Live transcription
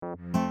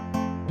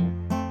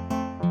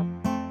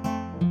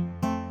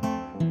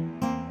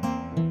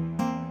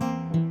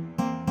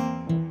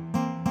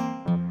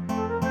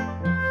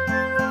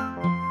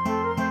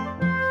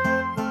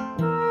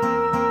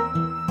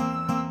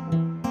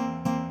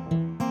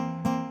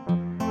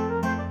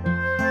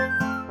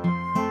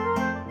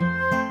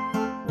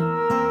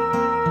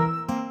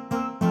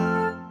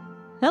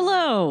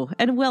Hello,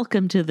 and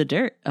welcome to The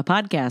Dirt, a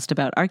podcast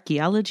about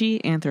archaeology,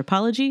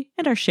 anthropology,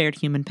 and our shared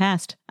human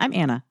past. I'm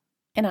Anna.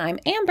 And I'm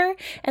Amber,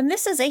 and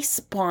this is a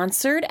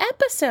sponsored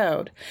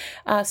episode.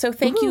 So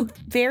thank you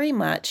very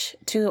much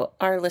to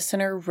our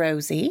listener,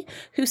 Rosie,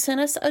 who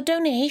sent us a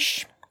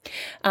donation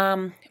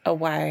a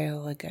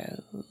while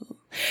ago.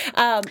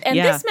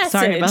 This message...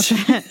 Sorry about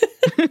that.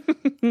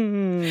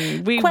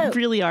 We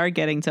really are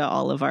getting to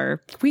all of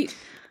our we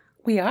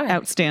are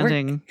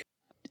outstanding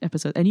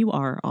episodes, and you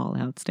are all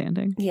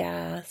outstanding.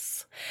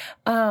 Yes.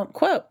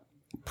 Quote,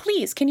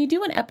 please, can you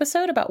do an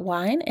episode about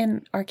wine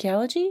and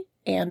archaeology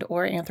and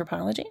or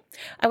anthropology?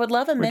 I would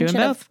love a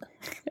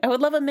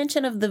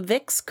mention of the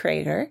Vix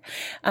crater,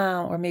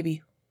 or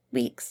maybe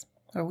Weeks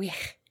or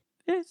Week.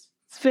 It's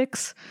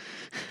Vix.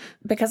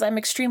 Because I'm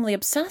extremely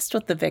obsessed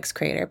with the Vix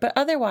crater, but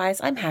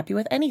otherwise I'm happy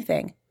with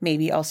anything.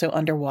 Maybe also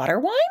underwater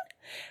wine?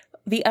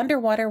 The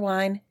underwater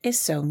wine is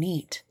so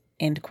neat.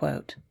 End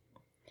quote.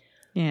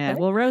 Yeah,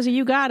 well, Rosie,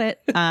 you got it.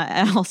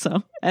 And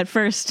also, at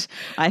first,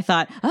 I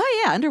thought,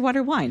 oh yeah,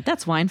 underwater wine.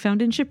 That's wine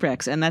found in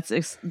shipwrecks. And that's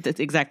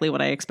exactly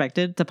what I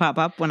expected to pop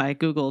up when I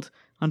Googled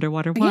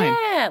underwater wine.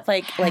 Yeah,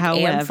 like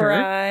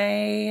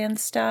amphorae and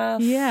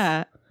stuff.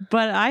 Yeah,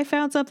 but I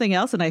found something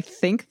else, and I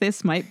think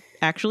this might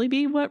actually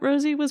be what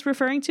Rosie was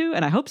referring to,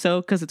 and I hope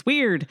so, because it's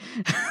weird,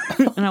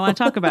 and I want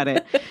to talk about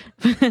it.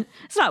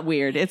 It's not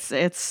weird. It's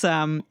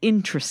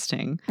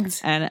interesting,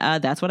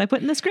 and that's what I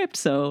put in the script.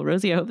 So,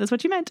 Rosie, I hope that's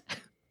what you meant.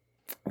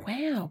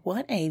 Wow,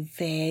 what a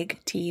vague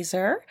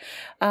teaser.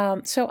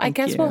 So I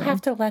guess we'll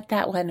have to let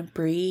that one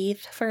breathe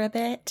for a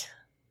bit.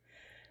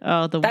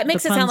 Oh, that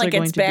makes it sound like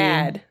it's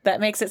bad.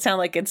 That makes it sound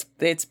like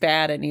it's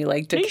bad, and you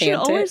like decant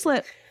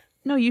it.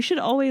 You should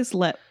always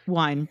let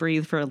wine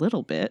breathe for a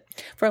little bit.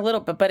 For a little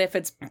bit, but if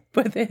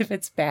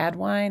it's bad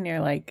wine, you're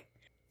like,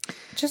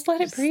 just let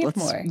it breathe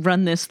more.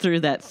 Run this through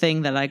that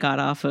thing that I got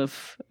off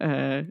of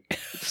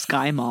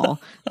Sky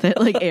Mall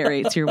that like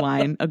aerates your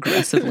wine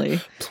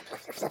aggressively.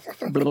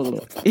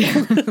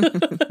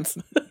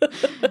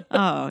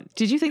 Oh,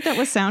 did you think that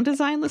was sound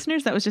design,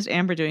 listeners? That was just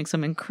Amber doing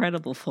some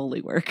incredible Foley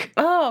work.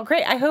 Oh,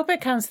 great. I hope it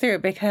comes through,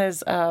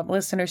 because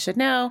listeners should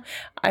know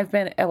I've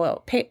been,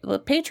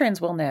 patrons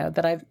will know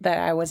that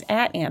I was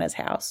at Anna's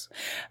house.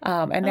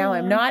 And now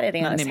I'm not at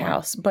Anna's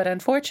house, but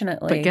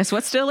unfortunately. But guess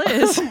what still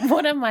is?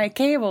 One of my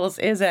cables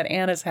is at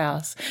Anna's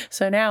house.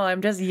 So now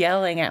I'm just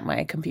yelling at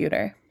my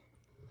computer.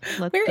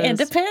 We're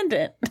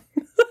independent.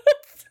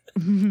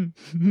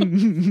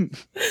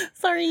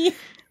 Sorry.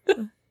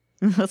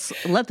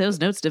 Let's let those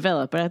notes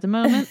develop. But at the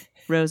moment,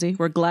 Rosie,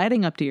 we're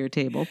gliding up to your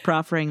table,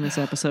 proffering this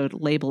episode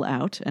label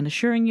out and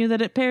assuring you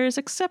that it pairs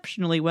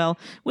exceptionally well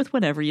with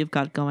whatever you've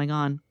got going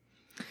on.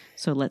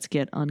 So let's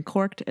get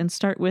uncorked and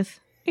start with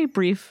a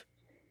brief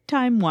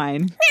time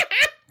wine.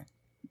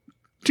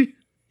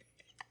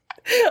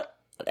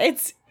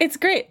 It's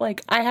great.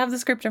 Like, I have the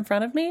script in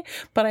front of me,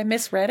 but I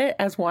misread it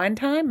as wine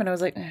time, and I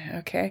was like,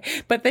 okay.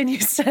 But then you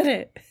said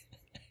it.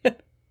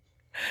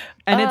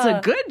 And it's a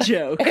good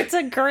joke. It's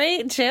a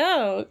great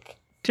joke.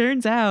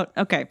 Turns out.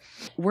 Okay.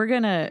 We're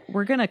gonna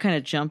kind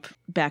of jump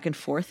back and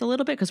forth a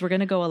little bit, because we're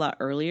gonna go a lot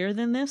earlier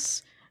than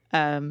this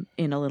in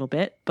a little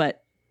bit.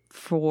 But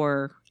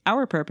for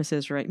our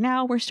purposes right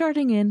now, we're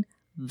starting in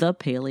the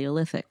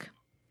Paleolithic.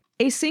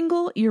 A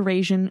single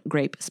Eurasian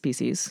grape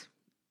species,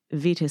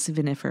 Vitis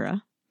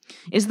vinifera,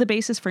 is the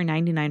basis for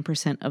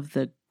 99% of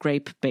the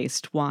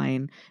grape-based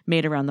wine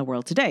made around the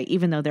world today,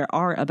 even though there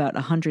are about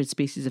 100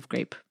 species of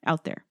grape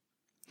out there.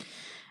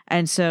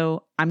 And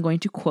so I'm going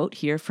to quote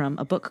here from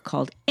a book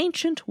called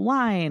Ancient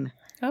Wine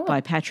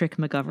by Patrick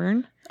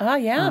McGovern. Oh,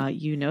 yeah.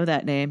 You know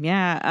that name.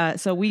 Yeah.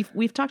 So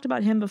we've talked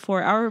about him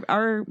before.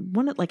 Our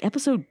one at like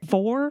episode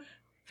 4,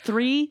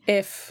 3.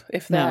 If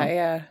that,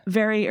 yeah.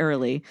 Very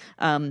early.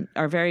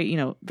 Our very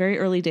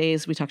early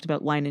days, we talked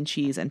about wine and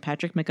cheese, and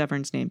Patrick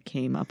McGovern's name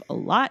came up a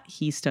lot.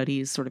 He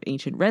studies sort of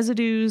ancient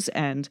residues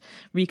and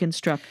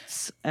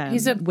reconstructs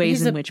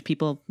ways in which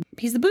people...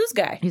 He's the booze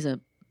guy. He's the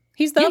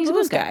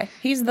booze guy.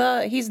 He's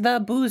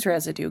the booze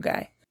residue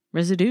guy.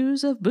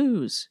 Residues of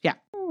booze. Yeah.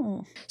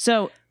 Oh.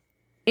 So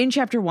in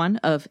chapter 1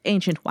 of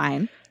Ancient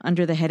Wine,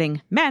 under the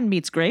heading Man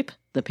Meets Grape,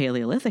 the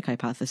Paleolithic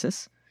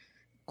Hypothesis,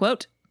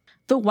 quote,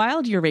 the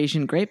wild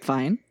Eurasian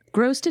grapevine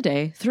grows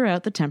today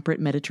throughout the temperate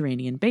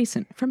Mediterranean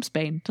basin, from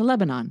Spain to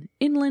Lebanon,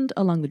 inland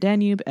along the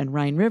Danube and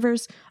Rhine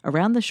rivers,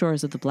 around the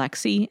shores of the Black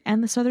Sea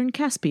and the southern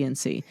Caspian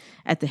Sea,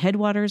 at the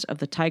headwaters of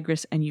the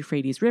Tigris and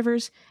Euphrates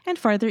rivers, and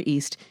farther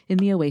east in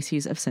the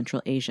oases of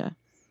Central Asia.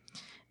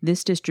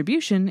 This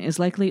distribution is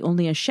likely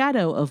only a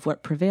shadow of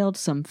what prevailed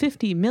some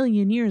 50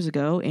 million years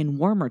ago in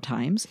warmer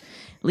times,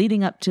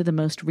 leading up to the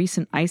most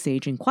recent ice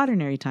age in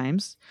quaternary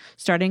times,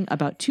 starting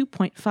about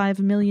 2.5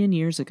 million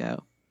years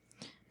ago.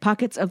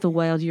 Pockets of the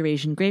wild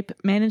Eurasian grape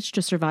managed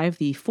to survive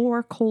the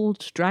 4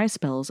 cold, dry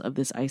spells of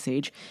this ice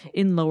age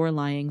in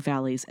lower-lying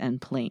valleys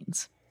and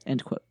plains.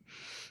 End quote.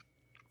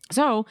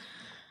 So,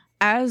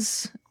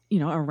 as,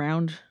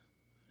 around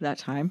that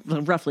time,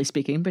 roughly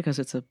speaking, because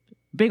it's a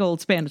big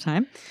old span of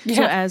time. Yeah.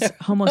 So as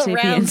Homo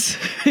sapiens...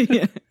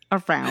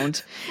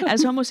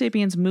 As Homo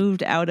sapiens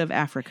moved out of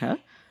Africa,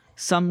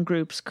 Some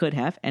groups could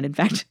have, and in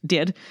fact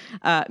did,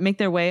 make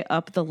their way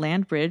up the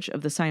land bridge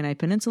of the Sinai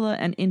Peninsula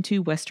and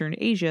into Western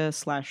Asia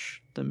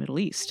 / the Middle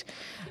East.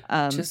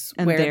 Just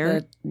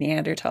where the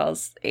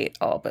Neanderthals ate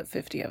all but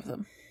 50 of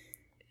them.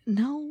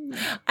 No.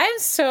 I'm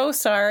so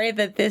sorry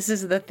that this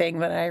is the thing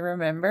that I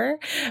remember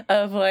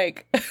of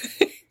like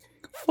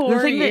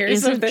 4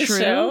 years of this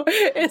show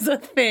is a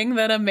thing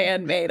that a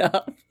man made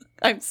up.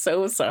 I'm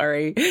so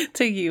sorry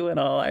to you and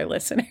all our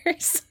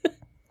listeners.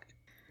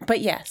 But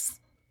yes,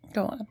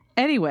 go on.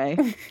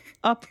 Anyway,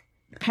 up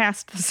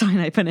past the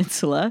Sinai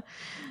Peninsula,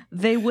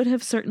 they would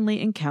have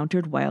certainly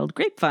encountered wild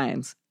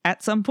grapevines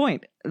at some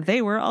point.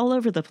 They were all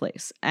over the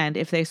place, and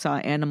if they saw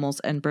animals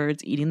and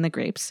birds eating the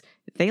grapes,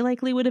 they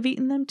likely would have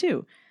eaten them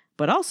too.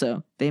 But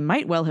also, they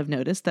might well have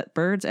noticed that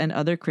birds and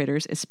other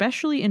critters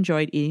especially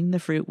enjoyed eating the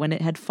fruit when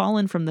it had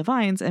fallen from the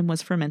vines and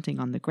was fermenting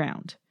on the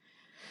ground.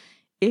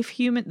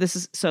 This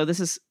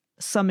is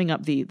summing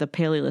up the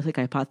Paleolithic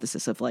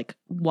hypothesis of like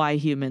why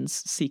humans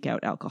seek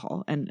out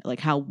alcohol and like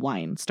how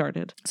wine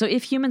started. So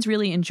if humans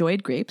really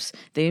enjoyed grapes,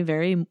 they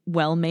very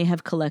well may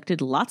have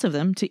collected lots of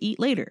them to eat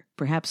later,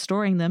 perhaps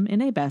storing them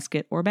in a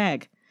basket or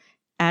bag.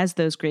 As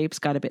those grapes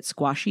got a bit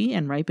squashy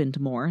and ripened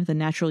more, the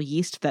natural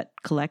yeast that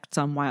collects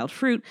on wild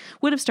fruit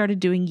would have started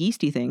doing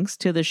yeasty things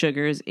to the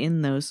sugars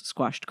in those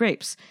squashed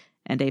grapes.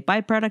 And a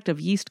byproduct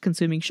of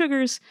yeast-consuming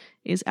sugars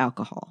is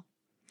alcohol.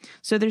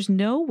 So there's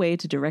no way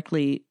to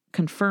directly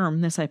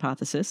confirm this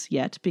hypothesis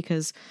yet,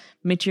 because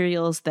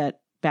materials that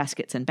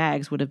baskets and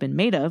bags would have been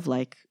made of,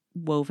 like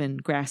woven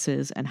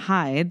grasses and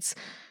hides,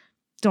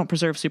 don't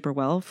preserve super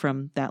well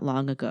from that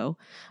long ago.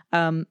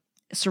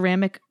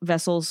 Ceramic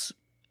vessels,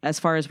 as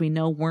far as we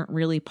know, weren't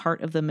really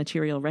part of the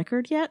material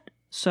record yet.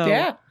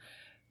 So,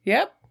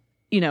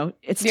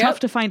 it's tough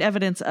to find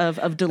evidence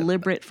of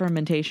deliberate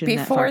fermentation before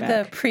that far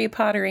back. The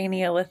pre-pottery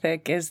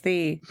Neolithic is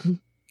the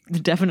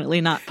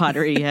definitely not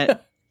pottery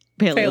yet.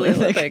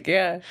 Paleolithic,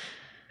 yeah,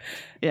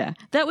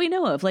 that we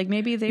know of. Like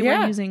maybe they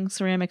were using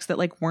ceramics that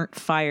like weren't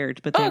fired,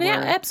 but they were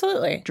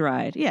absolutely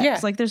dried.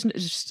 It's like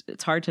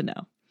it's hard to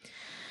know.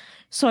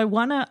 So I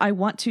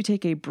want to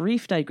take a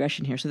brief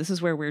digression here. So this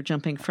is where we're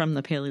jumping from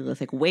the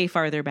Paleolithic way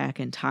farther back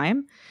in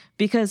time,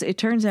 because it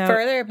turns out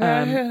further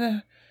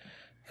back.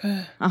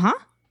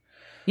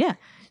 Yeah.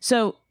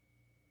 So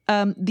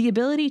the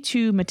ability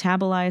to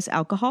metabolize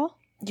alcohol.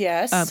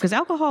 Yes. Because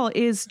alcohol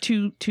is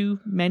to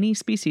many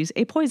species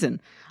a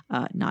poison.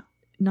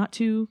 Not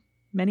to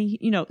many,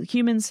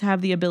 humans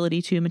have the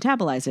ability to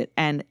metabolize it.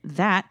 And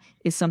that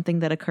is something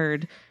that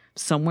occurred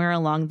somewhere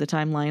along the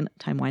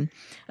timeline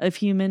of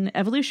human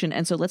evolution.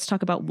 And so let's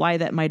talk about why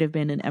that might have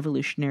been an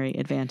evolutionary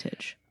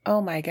advantage.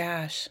 Oh my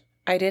gosh.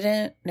 I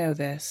didn't know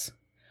this.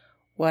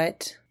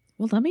 What?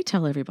 Well, let me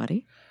tell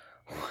everybody.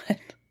 What?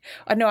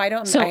 Oh, no, I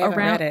don't. So I haven't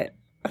read it.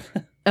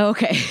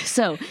 Okay.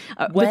 So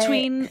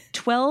between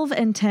 12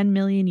 and 10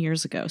 million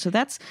years ago. So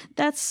that's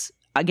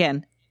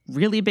again,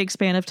 really big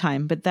span of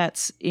time, but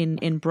that's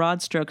in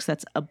broad strokes,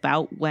 that's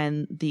about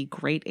when the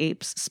great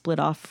apes split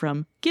off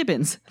from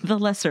gibbons, the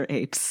lesser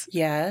apes.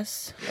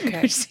 Yes.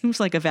 Okay. Which seems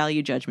like a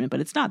value judgment, but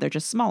it's not. They're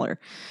just smaller.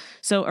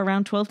 So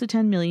around 12 to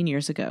 10 million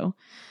years ago,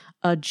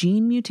 a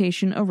gene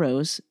mutation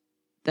arose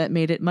that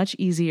made it much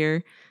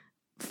easier,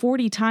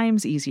 40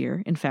 times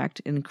easier, in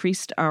fact,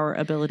 increased our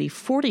ability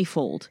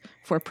 40-fold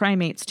for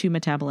primates to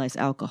metabolize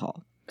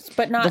alcohol.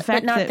 But not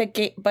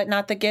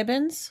the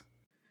gibbons?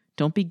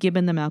 Don't be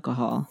giving them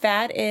alcohol.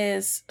 That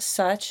is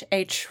such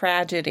a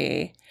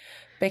tragedy,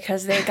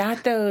 because they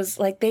got those,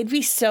 like, they'd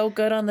be so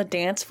good on the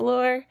dance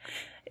floor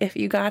if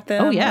you got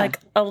them like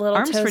a little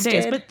arms toasted. For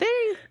days, but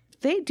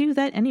they do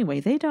that anyway.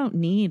 They don't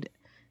need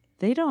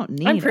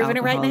I'm proving alcohol.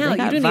 It right now. You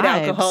don't need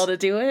alcohol to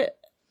do it.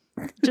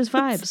 Just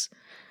vibes.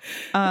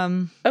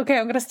 Okay,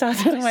 I'm going to stop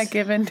doing my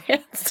gibbon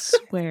dance.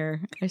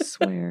 I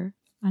swear.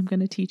 I'm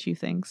going to teach you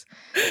things.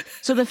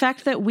 So the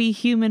fact that we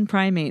human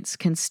primates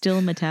can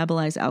still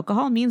metabolize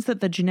alcohol means that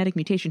the genetic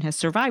mutation has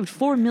survived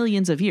for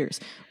millions of years,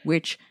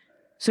 which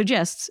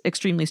suggests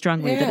extremely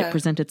strongly that it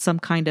presented some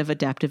kind of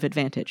adaptive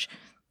advantage.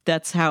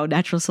 That's how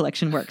natural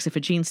selection works. If a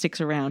gene sticks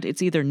around,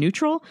 it's either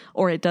neutral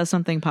or it does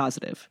something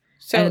positive.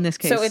 So, and in this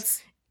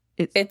case,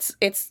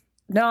 it's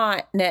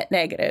not net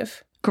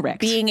negative. Correct.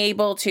 Being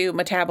able to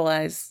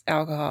metabolize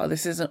alcohol.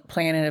 This isn't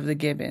Planet of the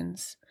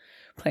Gibbons.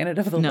 Planet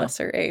of the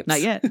Lesser Apes.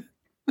 Not yet.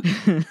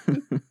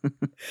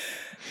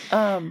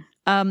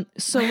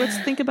 So let's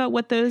think about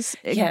what those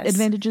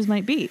advantages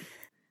might be.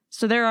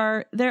 So there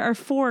are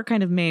four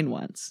kind of main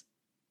ones.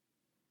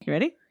 You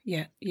ready?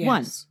 Yeah. Yes.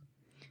 One,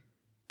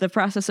 the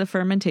process of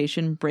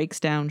fermentation breaks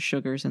down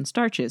sugars and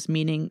starches,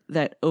 meaning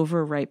that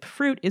overripe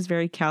fruit is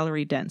very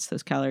calorie dense.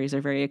 Those calories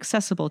are very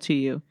accessible to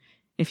you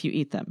if you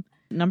eat them.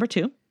 Number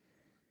two,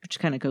 which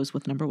kind of goes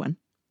with number one,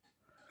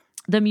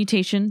 the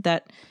mutation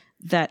that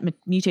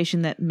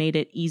made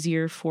it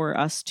easier for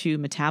us to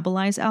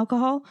metabolize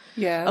alcohol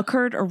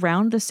occurred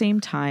around the same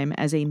time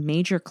as a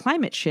major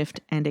climate shift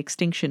and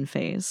extinction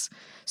phase.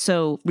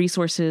 So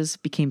resources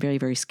became very,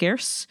 very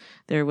scarce.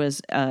 There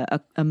was a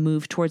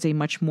move towards a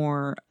much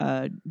more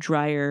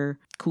drier,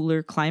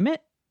 cooler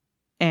climate.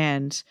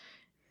 And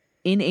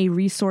in a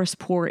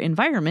resource-poor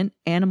environment,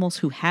 animals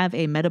who have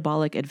a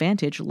metabolic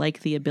advantage,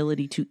 like the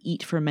ability to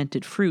eat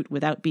fermented fruit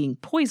without being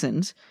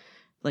poisoned,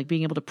 like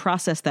being able to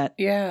process that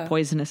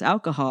poisonous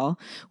alcohol,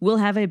 will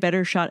have a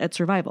better shot at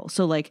survival.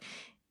 So like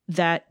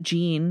that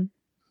gene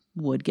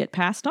would get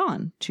passed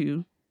on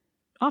to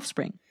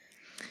offspring.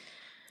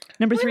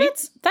 Number 3.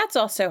 That's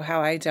also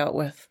how I dealt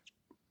with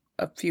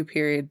a few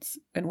periods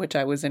in which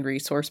I was in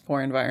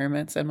resource-poor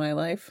environments in my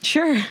life.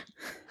 Sure.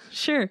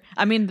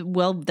 I mean,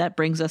 well, that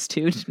brings us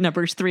to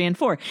numbers 3 and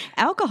 4.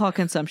 Alcohol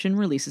consumption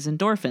releases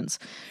endorphins.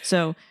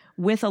 So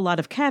with a lot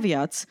of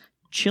caveats,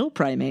 chill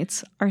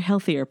primates are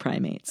healthier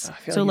primates.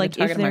 So like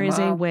if there is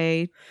a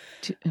way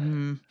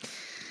to,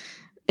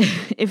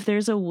 if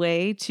there's a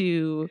way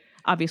to,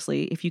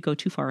 obviously, if you go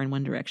too far in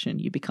one direction,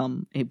 you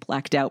become a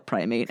blacked out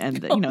primate. And,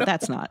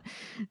 that's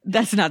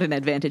not an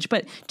advantage.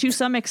 But to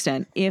some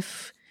extent,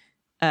 if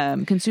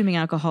consuming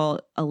alcohol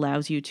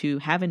allows you to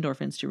have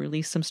endorphins to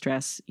release some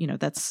stress,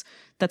 that's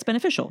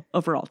beneficial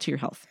overall to your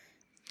health.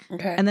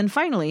 Okay. And then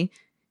finally,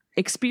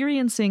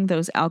 experiencing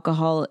those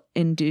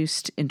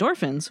alcohol-induced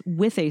endorphins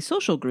with a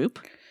social group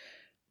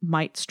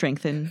might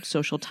strengthen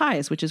social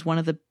ties, which is one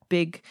of the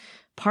big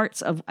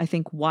parts of, I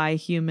think, why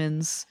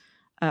humans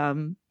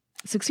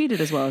succeeded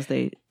as well as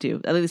they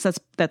do. At least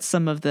that's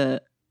some of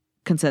the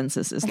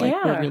consensus is like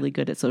we're really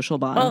good at social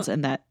bonds,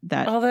 and that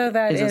although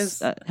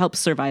that helps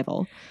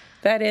survival.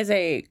 That is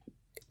a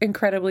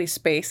incredibly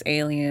space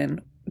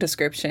alien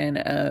description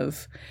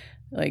of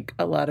like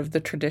a lot of the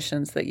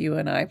traditions that you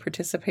and I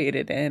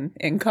participated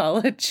in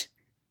college.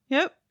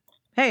 Yep.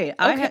 Hey,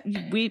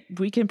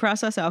 we can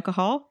process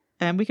alcohol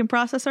and we can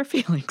process our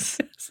feelings.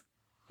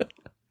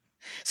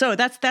 So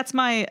that's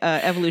my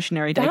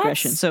evolutionary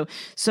digression. So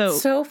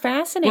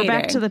fascinating. We're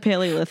back to the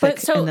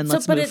Paleolithic, and then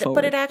let's move forward.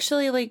 But it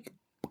actually, like,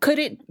 could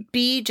it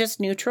be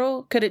just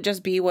neutral? Could it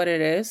just be what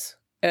it is,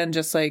 and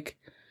just like,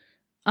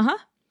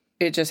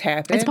 it just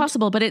happened? It's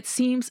possible, but it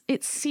seems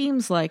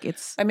like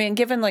it's. I mean,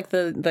 given like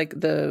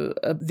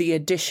the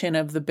addition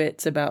of the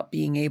bits about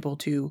being able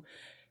to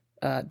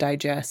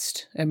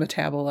digest and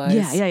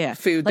metabolize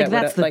food, like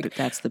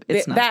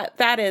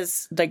that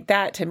is like,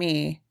 that to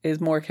me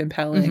is more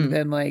compelling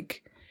than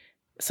like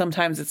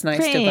sometimes it's nice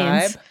to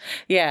vibe.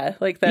 Yeah,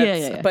 like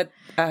that's but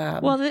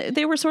well,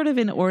 they were sort of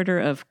in order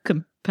of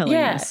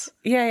compellingness.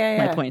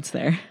 Yeah. My points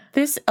there.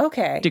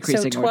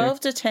 Decreasing so 12 order.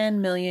 To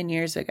 10 million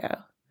years ago.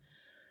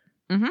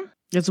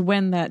 It's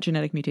when that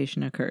genetic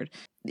mutation occurred.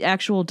 The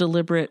actual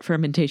deliberate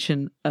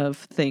fermentation of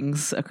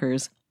things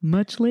occurs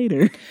much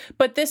later.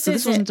 But this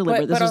wasn't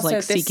deliberate. This was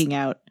like seeking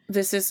out.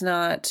 This is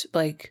not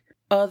like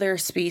other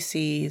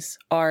species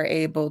are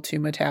able to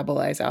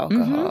metabolize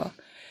alcohol.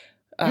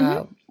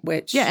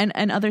 Which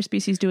and other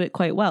species do it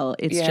quite well.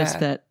 It's just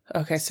that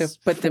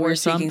then we're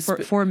speaking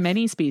for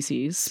many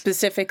species,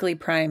 specifically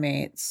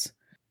primates.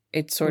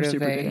 It's sort of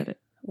super good at it.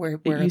 We're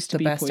used to the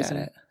be best poison.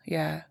 at it.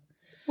 Yeah.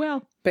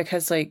 Well,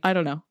 because like I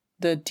don't know.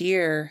 The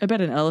deer. I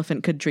bet an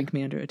elephant could drink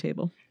me under a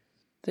table.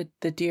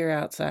 The deer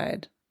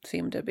outside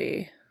seem to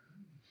be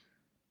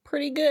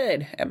pretty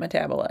good at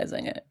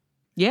metabolizing it.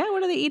 Yeah,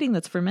 what are they eating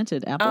that's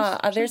fermented?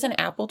 Apples? There's an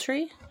apple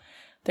tree.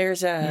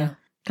 There's got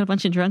a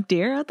bunch of drunk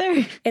deer out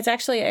there. It's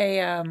actually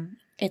a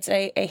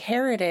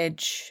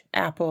heritage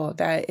apple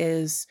that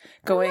is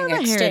going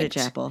extinct. A heritage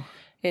apple.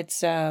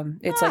 It's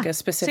like a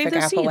specific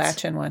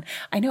Appalachian one.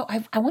 I know.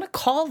 I want to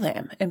call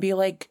them and be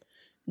like,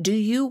 do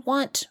you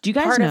want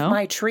part of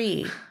my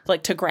tree,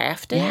 like, to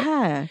graft it?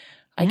 Yeah.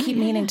 I keep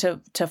meaning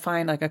to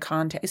find like a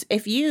context.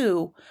 If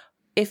you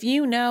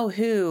know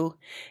who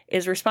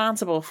is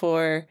responsible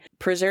for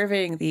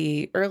preserving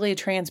the early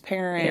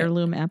transparent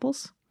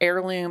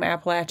heirloom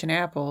Appalachian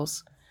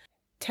apples,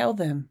 tell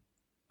them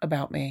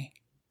about me.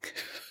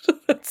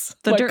 The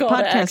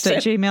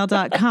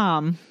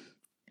dirtpodcast@gmail.com.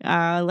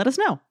 Let us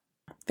know.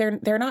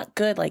 They're not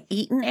good like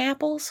eating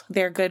apples.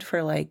 They're good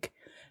for like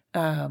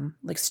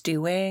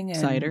stewing and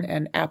cider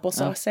and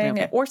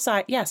applesaucing or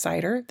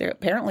cider.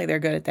 Apparently they're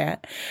good at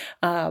that.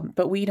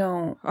 But we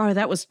don't. Oh,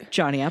 that was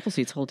Johnny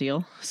Appleseed's whole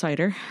deal.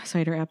 Cider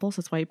apples.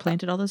 That's why he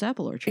planted all those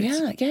apple orchards.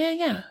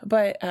 Yeah.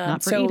 But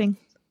not for eating.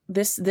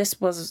 This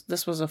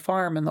was a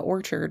farm, and the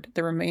orchard,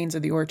 the remains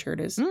of the orchard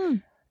is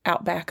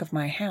out back of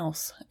my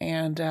house,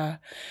 and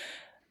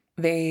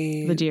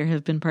the deer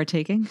have been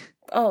partaking.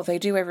 Oh, they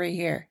do every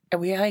year,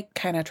 and we like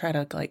kind of try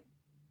to like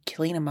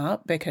clean them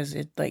up because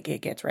it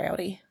gets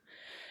rowdy.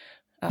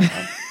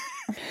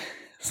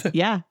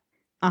 Yeah.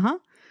 I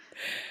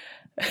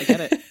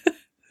get it.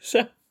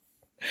 So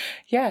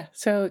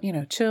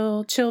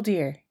chill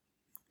deer.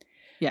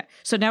 Yeah.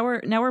 So now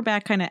we're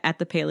back kind of at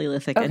the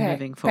Paleolithic and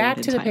moving forward.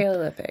 Back to the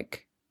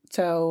Paleolithic.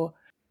 So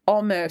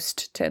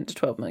almost 10 to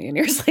 12 million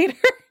years later.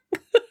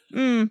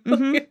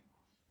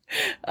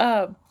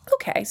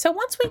 Okay. So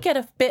once we get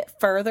a bit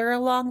further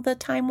along the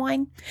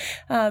timeline,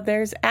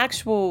 there's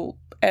actual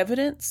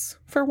evidence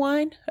for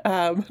wine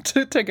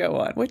to go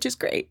on, which is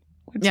great.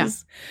 I'm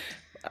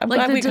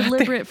like glad the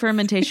deliberate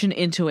fermentation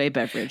into a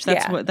beverage.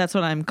 That's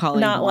what I'm calling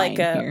not wine like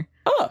a here.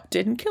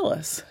 Didn't kill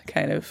us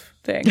kind of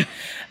thing.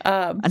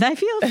 And I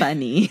feel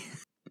funny.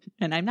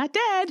 And I'm not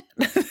dead.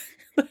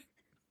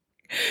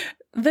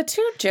 The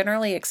two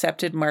generally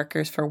accepted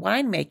markers for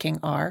winemaking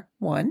are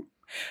 1,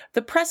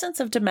 the presence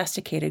of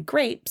domesticated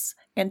grapes,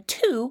 and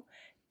 2,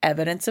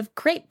 evidence of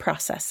grape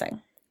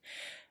processing.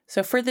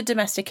 So for the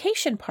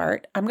domestication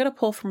part, I'm going to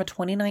pull from a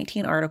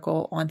 2019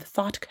 article on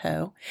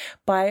ThoughtCo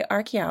by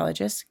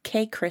archaeologist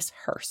K. Chris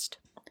Hurst.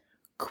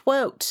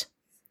 Quote,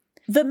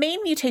 the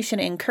main mutation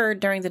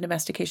incurred during the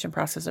domestication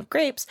process of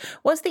grapes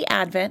was the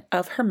advent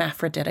of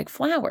hermaphroditic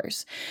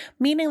flowers,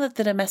 meaning that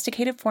the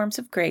domesticated forms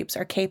of grapes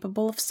are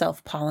capable of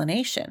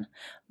self-pollination.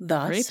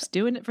 Thus, Grapes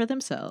doing it for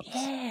themselves.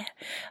 Yeah.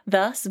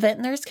 Thus,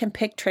 vintners can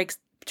pick traits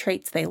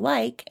they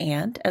like,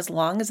 and as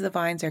long as the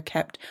vines are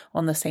kept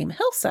on the same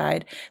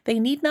hillside, they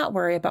need not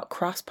worry about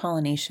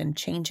cross-pollination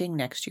changing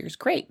next year's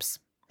grapes.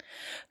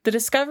 The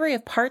discovery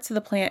of parts of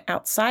the plant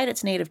outside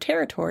its native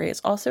territory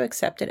is also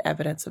accepted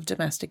evidence of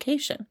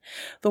domestication.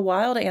 The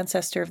wild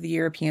ancestor of the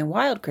European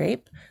wild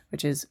grape,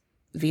 which is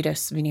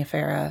Vitis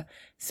vinifera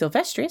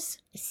sylvestris,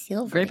 is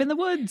silver. Grape in the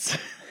woods.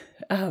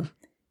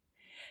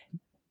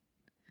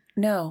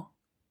 No.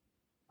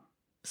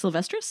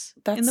 Sylvestris?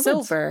 That's in the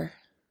silver. Woods.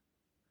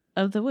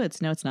 Of the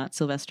woods. No, it's not.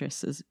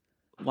 Sylvestris is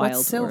wild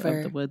What's silver? Or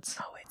of the woods.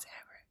 Oh, it's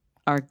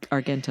ever.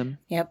 Argentum.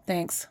 Yep,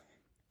 thanks.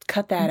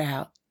 Cut that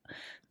out.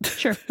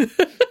 Sure.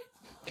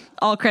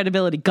 All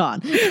credibility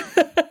gone.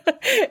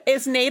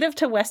 Is native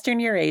to Western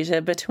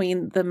Eurasia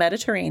between the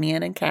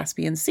Mediterranean and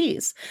Caspian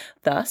seas.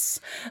 Thus,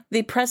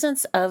 the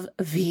presence of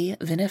V.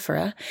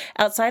 vinifera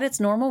outside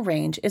its normal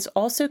range is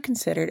also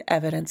considered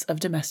evidence of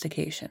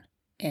domestication.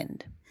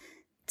 End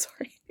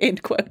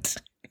quote.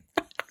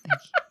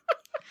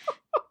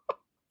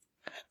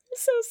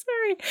 So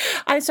sorry.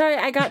 I'm sorry.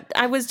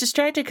 I was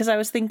distracted because I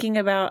was thinking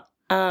about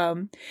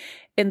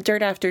in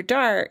Dirt After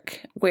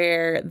Dark,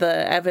 where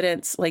the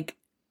evidence, like,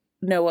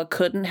 Noah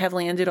couldn't have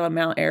landed on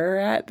Mount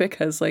Ararat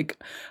because,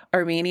 like,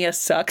 Armenia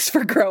sucks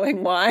for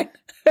growing wine.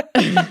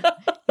 It's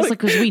like,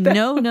 because we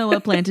know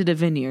Noah planted a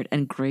vineyard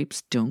and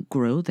grapes don't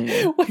grow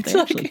there. They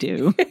actually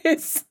do.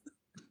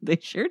 They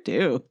sure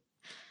do.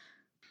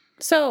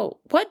 So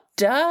what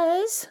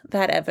does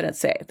that evidence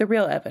say? The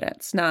real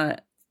evidence,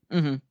 not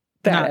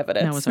that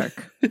evidence. Noah's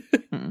Ark.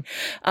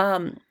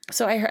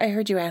 So I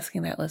heard you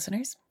asking that,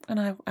 listeners,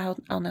 and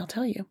I'll now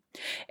tell you.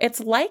 It's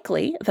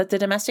likely that the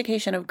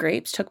domestication of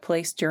grapes took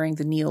place during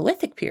the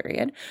Neolithic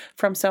period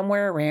from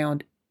somewhere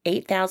around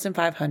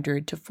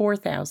 8,500 to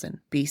 4,000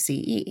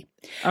 BCE.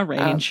 A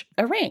range.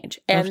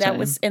 And that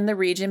was in the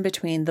region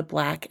between the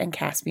Black and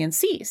Caspian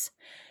Seas.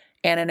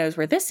 Anna knows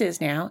where this is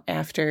now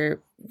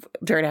after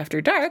Dirt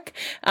After Dark.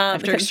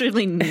 After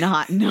extremely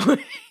not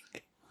knowing.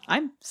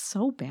 I'm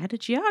so bad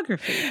at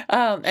geography.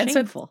 And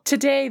so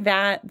today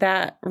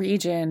that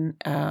region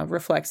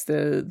reflects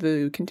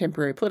the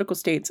contemporary political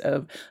states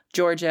of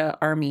Georgia,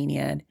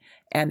 Armenia,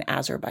 and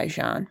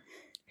Azerbaijan.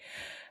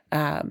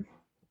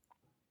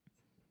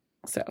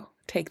 So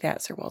take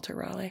that, Sir Walter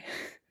Raleigh.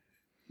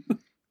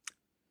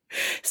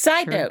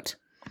 Side note.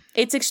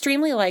 It's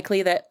extremely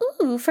likely that,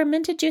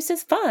 fermented juice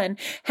is fun,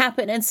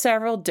 happened in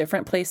several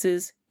different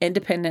places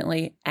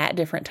independently at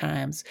different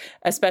times,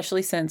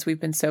 especially since we've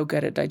been so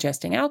good at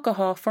digesting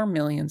alcohol for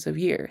millions of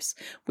years.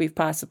 We've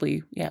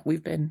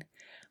been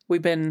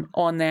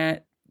on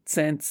that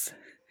since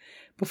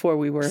before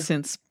we were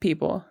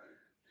people.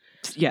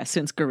 Yeah,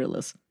 since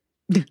gorillas.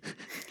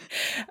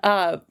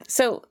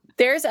 So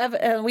there's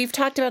we've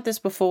talked about this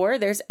before.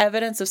 There's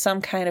evidence of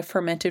some kind of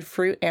fermented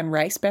fruit and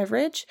rice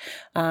beverage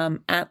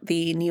at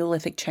the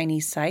Neolithic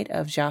Chinese site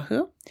of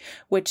Jiahu,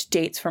 which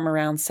dates from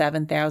around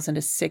 7,000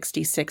 to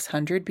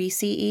 6,600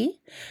 BCE.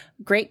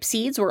 Grape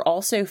seeds were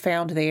also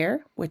found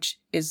there, which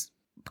is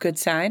a good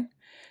sign.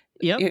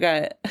 Yep. You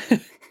got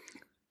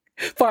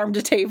farm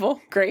to table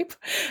grape,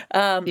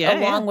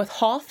 along with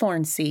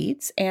hawthorn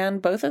seeds,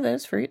 and both of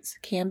those fruits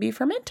can be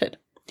fermented.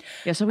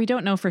 Yeah, so we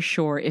don't know for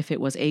sure if it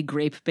was a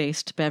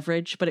grape-based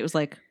beverage, but it was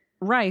like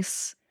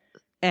rice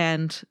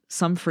and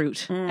some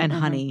fruit and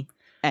honey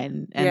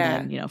and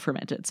then,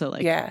 fermented. So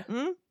like... Yeah.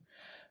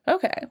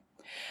 Okay.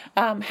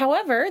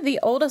 However, the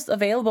oldest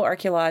available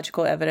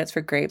archaeological evidence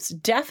for grapes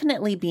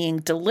definitely being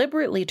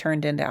deliberately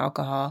turned into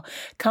alcohol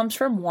comes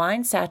from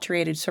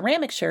wine-saturated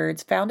ceramic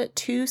sherds found at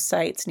 2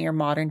 sites near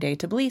modern-day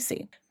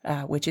Tbilisi,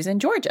 which is in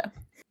Georgia.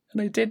 And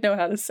I did know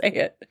how to say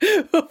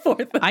it before.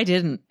 I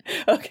didn't.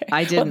 Okay.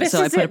 I didn't,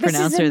 so I put a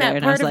pronouncer there.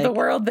 And I was like, part of the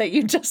world that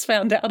you just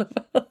found out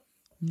about.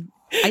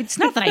 It's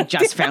not that I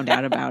just found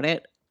out about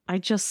it. I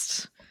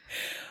just...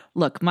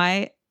 Look,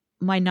 my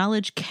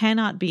knowledge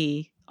cannot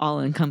be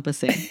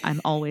all-encompassing. I'm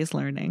always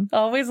learning.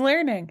 Always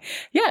learning.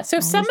 Yeah, so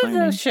some of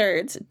those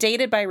sherds,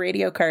 dated by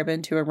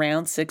radiocarbon to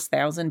around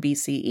 6,000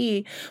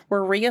 BCE,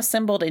 were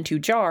reassembled into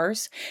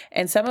jars.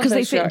 And some of those...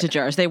 Because they fit into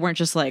jars. They weren't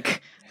just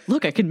like,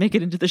 look, I can make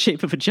it into the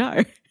shape of a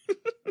jar.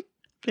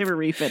 They were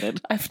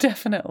refitted. I've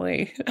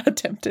definitely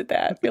attempted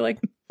that. Be like,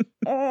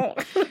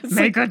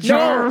 make a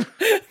jar. No,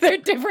 they're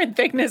different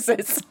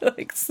thicknesses.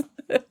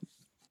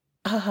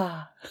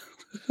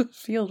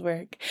 Field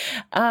work.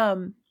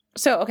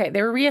 Okay,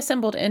 they were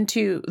reassembled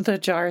into the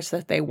jars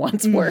that they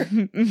once were.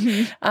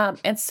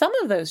 And some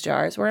of those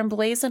jars were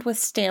emblazoned with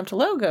stamped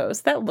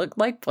logos that looked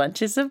like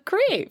bunches of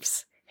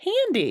grapes.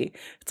 Handy.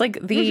 It's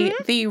like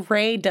the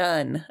Ray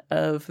Dunn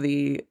of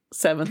the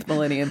 7th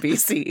millennium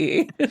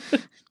BCE.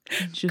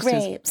 Just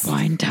Grapes.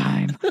 Wine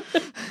time.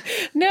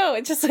 No,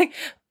 it's just like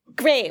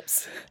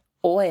grapes,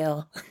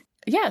 oil.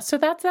 Yeah, so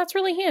that's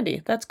really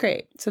handy. That's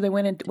great. So they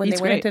went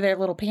into their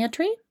little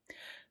pantry,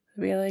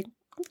 they'd be like,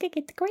 let's go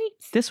get the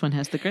grapes. This one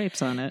has the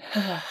grapes on it.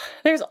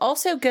 There's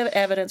also good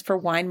evidence for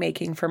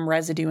winemaking from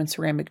residue in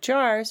ceramic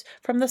jars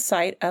from the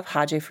site of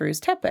Haji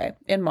Firuz Tepe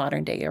in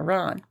modern-day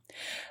Iran.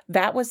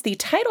 That was the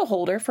title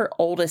holder for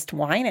oldest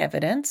wine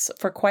evidence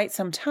for quite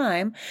some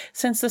time,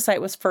 since the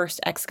site was first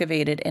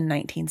excavated in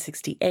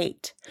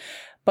 1968.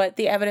 But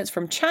the evidence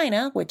from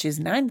China, which is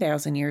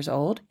 9,000 years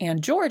old,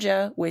 and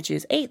Georgia, which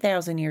is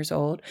 8,000 years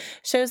old,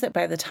 shows that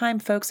by the time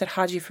folks at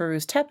Haji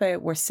Firuz Tepe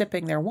were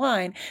sipping their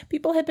wine,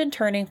 people had been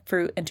turning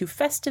fruit into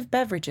festive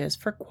beverages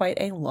for quite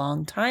a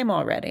long time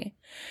already.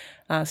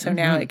 So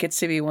now it gets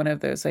to be one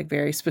of those like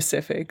very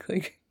specific,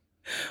 like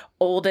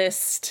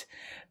oldest,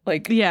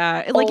 like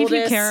like if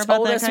you care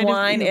about that kind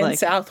wine of in like,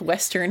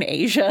 Southwestern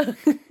Asia.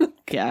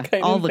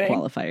 all the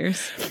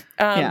qualifiers.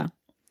 Yeah.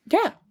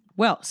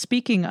 Well,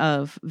 speaking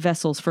of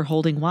vessels for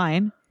holding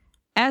wine,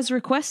 as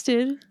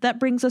requested, that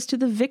brings us to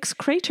the Vix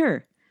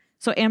Crater.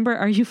 So, Amber,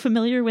 are you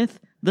familiar with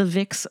the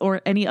Vix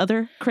or any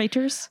other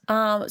craters?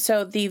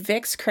 So the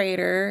Vix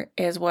Crater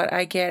is what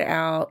I get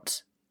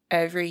out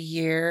every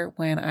year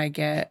when I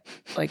get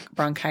like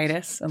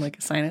bronchitis and like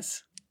a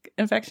sinus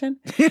infection.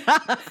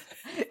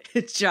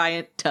 A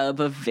giant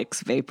tub of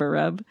Vicks Vapor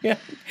Rub. Yeah.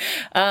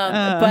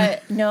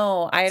 But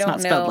no, I don't know.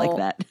 Spelled like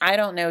that. I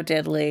don't know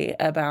diddly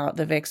about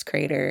the Vix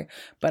Crater,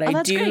 but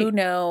I do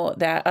know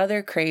that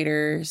other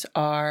craters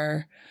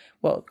are,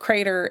 well,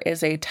 crater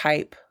is a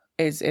type,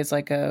 is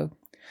like a,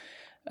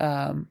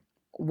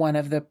 one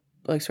of the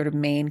like sort of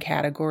main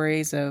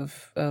categories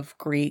of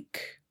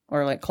Greek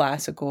or like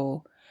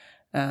classical,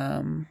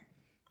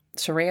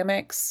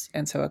 ceramics.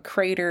 And so a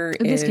crater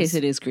in this case,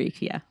 it is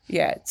Greek. Yeah.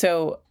 Yeah.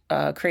 So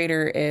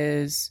crater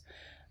is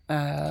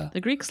the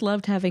Greeks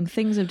loved having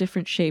things of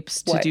different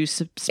shapes to do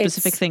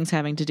specific things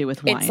having to do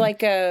with wine. It's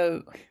like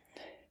a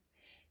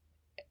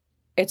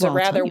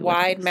rather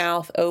wide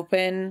mouth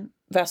open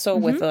vessel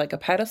with like a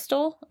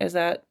pedestal. Is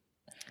that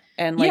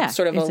and like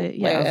sort of a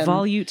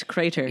volute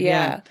crater.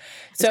 Yeah.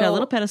 It's got a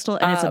little pedestal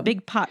and it's a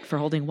big pot for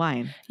holding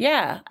wine.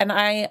 Yeah. And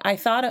I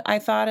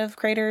thought of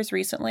craters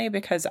recently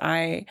because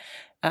I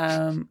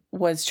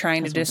was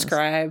trying to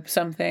describe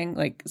something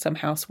like some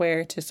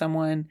houseware to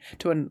someone,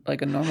 to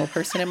a normal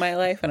person in my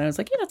life. And I was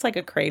like, yeah, it's like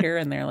a crater.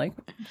 And they're like,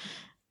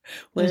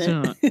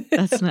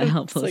 that's not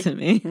helpful to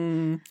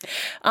me.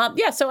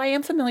 Yeah. So I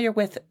am familiar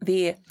with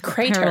the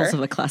crater. Perils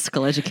of a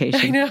classical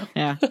education. I know.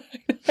 Yeah.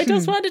 I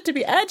just wanted to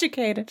be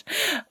educated.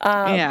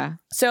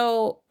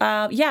 So,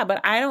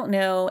 but I don't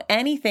know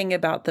anything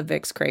about the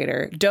Vix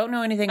Crater. Don't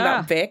know anything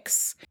about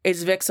Vix.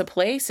 Is Vix a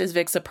place? Is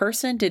Vix a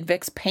person? Did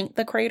Vix paint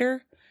the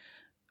crater?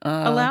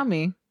 Allow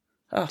me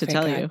to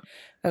tell you.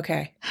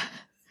 Okay.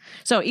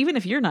 So even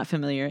if you're not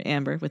familiar,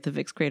 Amber, with the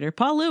Vix Crater,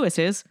 Paul Lewis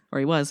is, or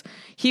he was.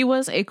 He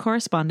was a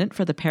correspondent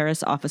for the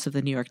Paris office of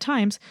the New York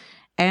Times.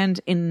 And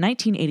in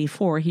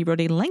 1984, he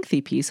wrote a lengthy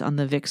piece on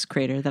the Vix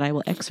Crater that I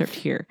will excerpt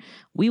here.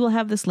 We will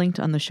have this linked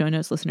on the show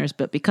notes, listeners,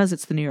 but because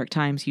it's the New York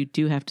Times, you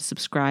do have to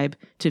subscribe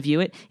to view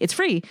it. It's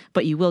free,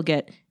 but you will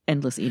get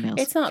endless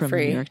emails from the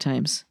New York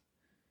Times.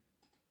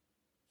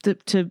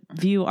 To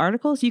view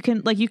articles, you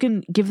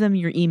can give them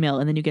your email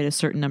and then you get a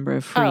certain number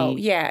of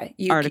free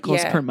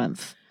articles per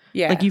month.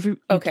 Yeah. Like you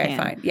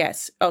fine.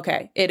 Yes.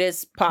 Okay. It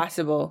is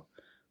possible.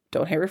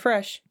 Don't hit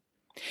refresh.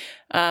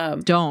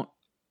 Don't.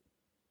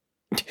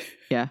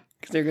 Yeah.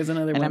 Because there goes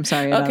another one. And I'm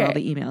sorry about all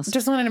the emails.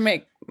 Just wanted to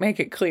make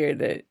it clear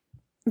that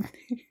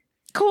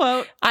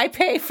quote, I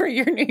pay for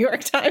your New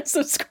York Times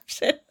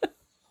subscription.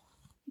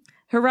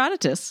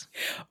 Herodotus,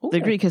 the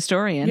Greek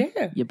historian,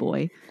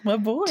 my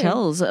boy,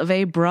 tells of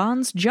a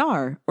bronze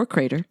jar or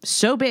crater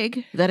so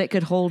big that it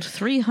could hold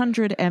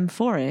 300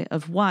 amphorae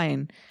of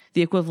wine,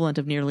 the equivalent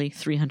of nearly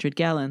 300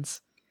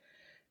 gallons.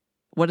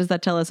 What does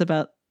that tell us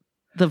about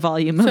the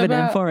volume of an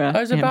amphora?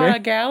 It's about a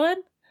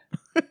gallon?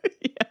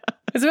 Yeah.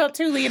 It's about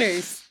 2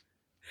 liters.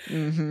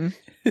 Mm-hmm.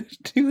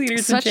 2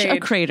 liters Such and change. a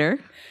crater,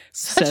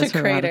 says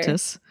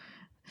Herodotus.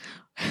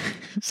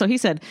 So he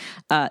said,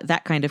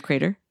 that kind of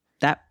crater,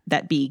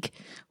 that big,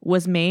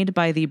 was made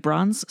by the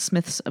bronze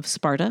smiths of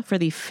Sparta for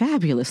the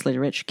fabulously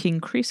rich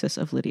King Croesus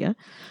of Lydia,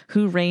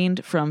 who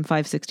reigned from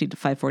 560 to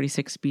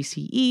 546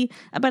 BCE,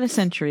 about a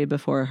century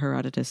before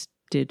Herodotus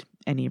did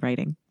any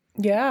writing.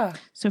 Yeah.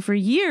 So for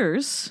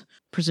years,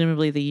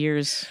 presumably the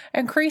years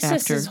and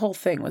Croesus's after, whole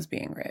thing was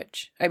being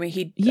rich. I mean,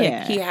 he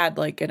had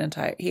like an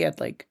entire, he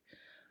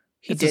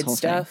did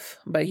stuff,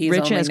 but he's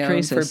rich only known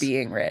Croesus. For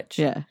being rich.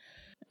 Yeah.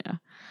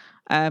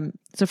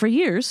 So for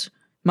years,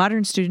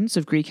 modern students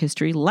of Greek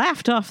history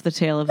laughed off the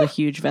tale of the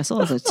huge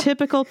vessel as a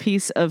typical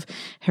piece of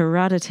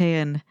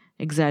Herodotean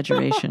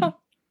exaggeration.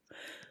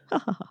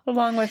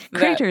 along with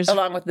Craters.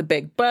 along with the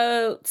big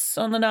boats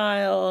on the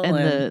Nile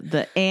And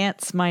the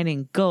ants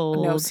mining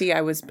gold. No, see,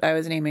 I was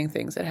naming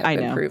things that have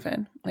been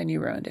proven, and you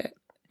ruined it.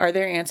 Are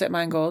there ants that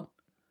mine gold?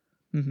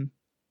 Mm-hmm.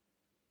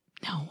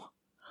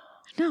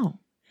 No.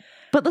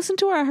 But listen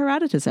to our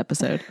Herodotus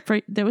episode.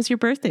 That was your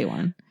birthday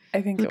one.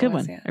 I think it was a good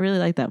one. Yeah. I really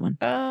like that one.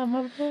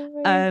 My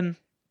boy.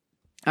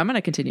 I'm going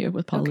to continue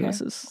with Paul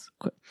Lewis's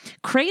quote.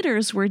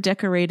 Craters were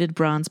decorated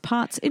bronze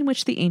pots in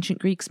which the ancient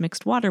Greeks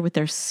mixed water with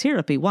their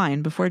syrupy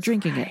wine before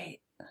drinking it.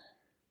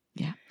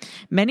 Yeah.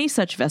 Many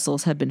such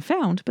vessels have been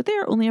found, but they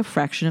are only a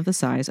fraction of the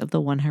size of the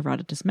one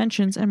Herodotus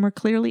mentions and were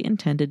clearly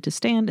intended to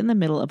stand in the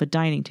middle of a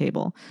dining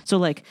table. So,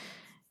 like,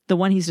 the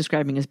one he's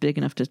describing is big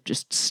enough to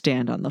just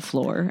stand on the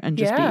floor and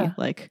just be,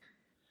 like,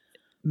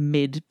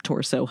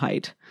 mid-torso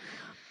height.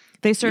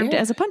 They served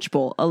as a punch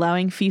bowl,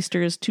 allowing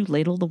feasters to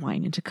ladle the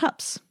wine into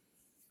cups.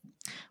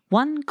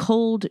 One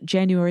cold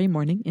January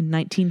morning in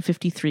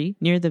 1953,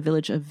 near the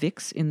village of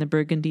Vix in the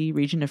Burgundy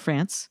region of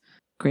France,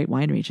 great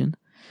wine region,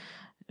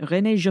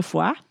 René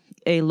Geoffroy,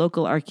 a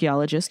local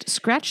archaeologist,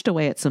 scratched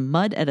away at some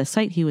mud at a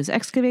site he was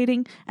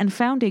excavating and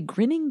found a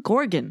grinning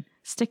Gorgon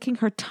sticking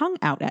her tongue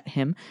out at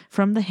him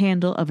from the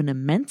handle of an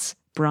immense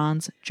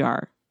bronze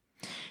jar.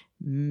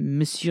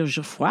 Monsieur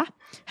Geoffroy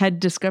had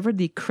discovered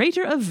the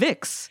crater of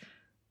Vix,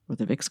 or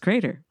the Vix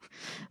crater,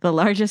 the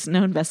largest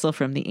known vessel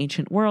from the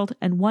ancient world,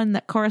 and one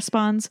that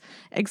corresponds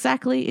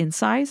exactly in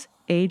size,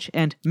 age,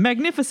 and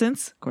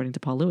magnificence, according to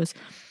Paul Lewis,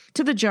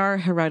 to the jar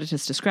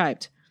Herodotus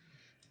described.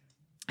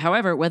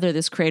 However, whether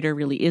this crater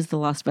really is the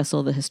lost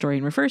vessel the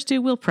historian refers to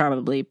will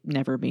probably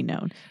never be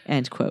known.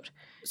 End quote.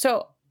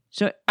 So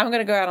I'm going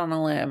to go out on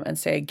a limb and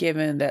say,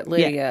 given that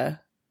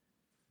Lydia,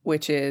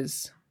 which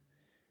is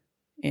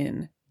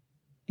in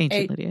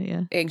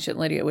ancient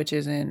Lydia, which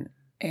is in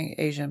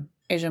Asia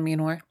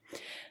Minor,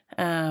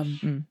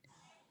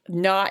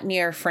 not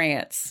near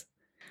France.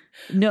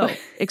 No,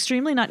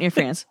 extremely not near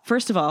France.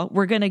 First of all,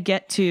 we're going to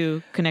get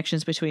to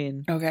connections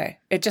between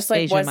it just like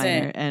Asia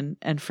wasn't Minor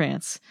and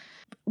France.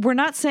 We're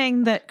not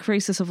saying that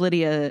Croesus of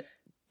Lydia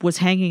was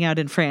hanging out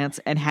in France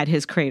and had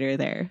his crater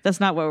there. That's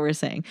not what we're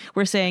saying.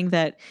 We're saying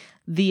that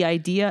the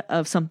idea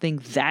of something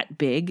that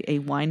big, a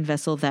wine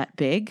vessel that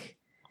big,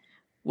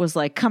 was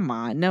like, come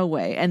on, no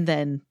way. And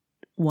then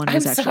one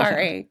was actually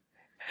found.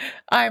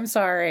 I'm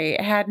sorry.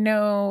 Had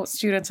no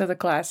students of the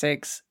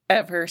classics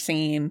ever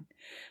seen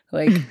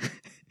like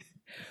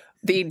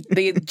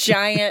the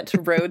giant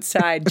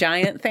roadside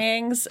giant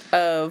things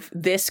of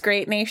this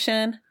great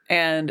nation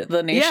and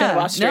the nation of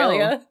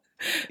Australia?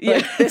 No.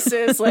 Like, this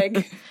is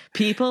like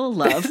people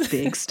love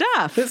big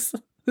stuff. This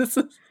is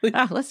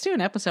like, let's do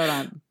an episode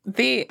on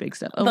the big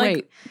stuff. Oh, like,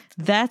 wait,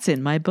 that's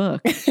in my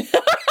book.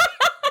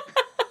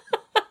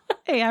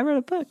 Hey, I wrote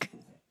a book.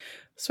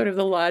 Sort of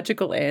the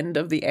logical end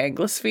of the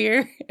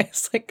Anglosphere.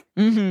 It's like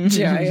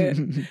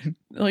giant,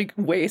 like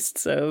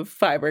wastes of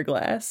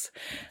fiberglass.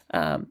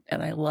 And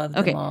I love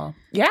them all.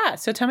 Yeah.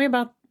 So tell me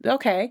about,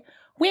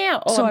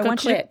 Wow. Oh, so I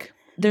want click.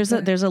 There's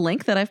a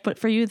link that I've put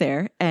for you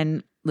there.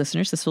 And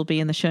listeners, this will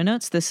be in the show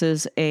notes. This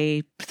is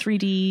a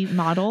 3D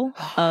model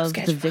of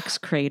the Vix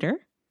crater.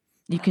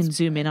 You can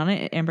zoom in on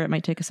it. Amber, it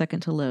might take a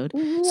second to load.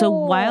 Whoa. So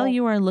while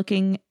you are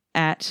looking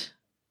at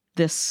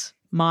this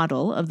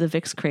model of the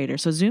Vix crater,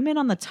 so zoom in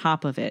on the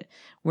top of it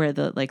where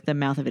the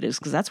mouth of it is,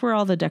 because that's where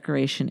all the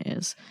decoration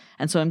is.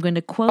 And so I'm going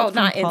to quote from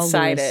not Paul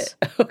inside Lewis.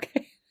 It.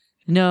 Okay.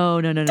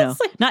 No.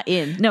 Like, not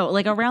in. No,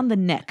 like around the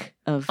neck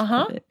of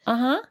it.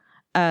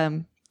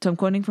 So I'm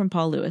quoting from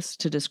Paul Lewis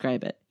to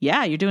describe it.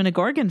 Yeah, you're doing a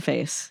Gorgon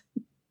face.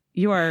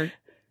 You are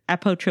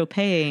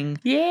apotropeing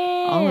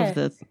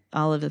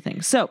all of the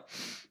things. So,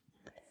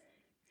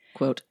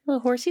 quote.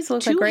 Well, horsies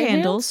look like greyhounds.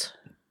 Handles.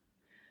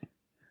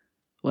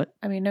 What?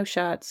 I mean, no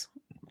shots,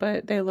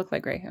 but they look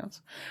like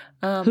greyhounds.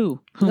 Who?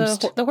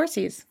 The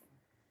horsies.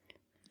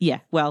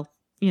 Yeah, well,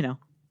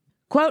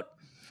 Quote.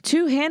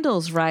 2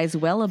 handles rise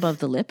well above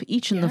the lip,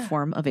 each in the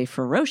form of a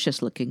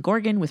ferocious-looking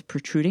Gorgon with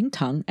protruding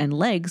tongue and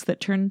legs that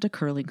turn into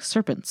curling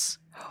serpents.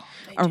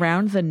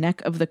 Around the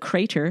neck of the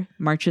crater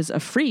marches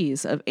a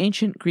frieze of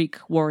ancient Greek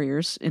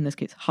warriors, in this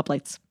case,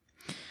 hoplites,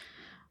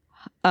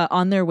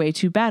 on their way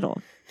to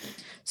battle.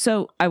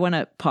 So I want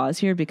to pause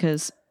here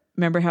because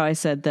remember how I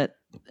said that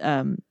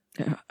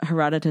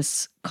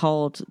Herodotus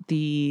called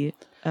the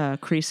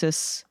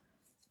Croesus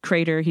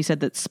crater, he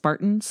said that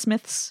Spartan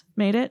smiths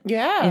made it.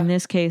 Yeah. In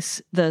this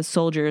case, the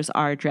soldiers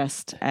are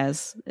dressed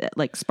as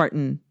like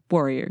Spartan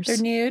warriors. They're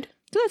nude.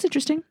 So that's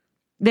interesting.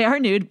 They are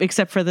nude,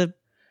 except for the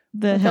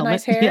helmet. The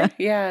nice hair.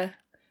 Yeah.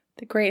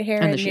 The great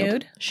hair and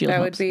nude. Shield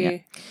that helps. Would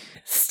be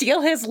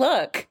steal his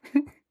look.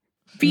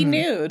 Be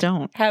nude.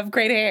 Don't. Have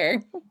great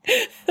hair.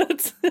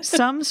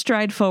 Some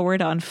stride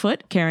forward on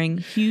foot, carrying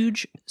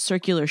huge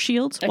circular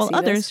shields, while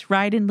others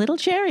ride in little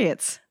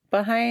chariots.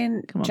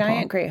 Behind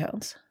giant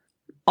greyhounds.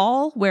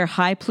 All wear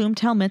high-plumed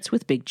helmets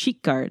with big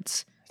cheek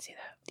guards. I see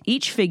that.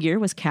 Each figure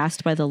was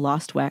cast by the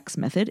lost wax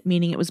method,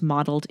 meaning it was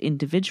modeled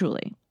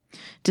individually.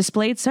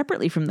 Displayed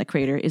separately from the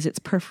crater is its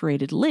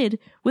perforated lid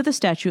with a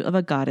statue of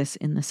a goddess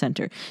in the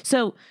center.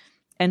 So,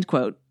 end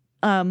quote.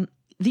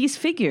 these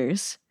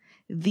figures,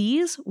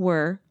 these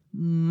were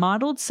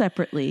modeled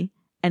separately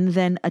and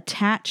then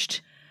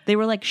attached. They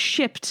were like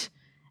shipped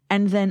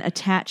and then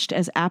attached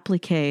as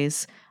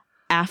appliques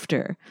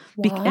after.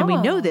 And we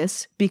know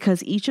this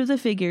because each of the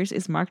figures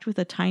is marked with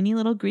a tiny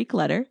little Greek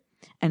letter,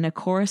 and a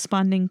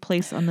corresponding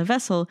place on the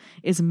vessel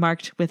is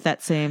marked with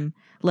that same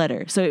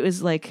letter. So it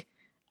was like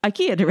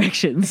IKEA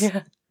directions,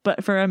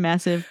 but for a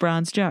massive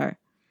bronze jar.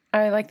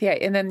 I like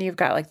and then you've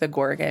got like the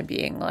Gorgon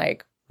being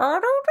like,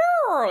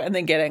 and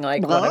then getting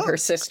like one of her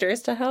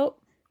sisters to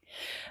help.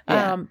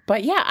 Yeah.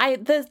 But yeah,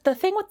 the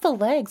thing with the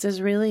legs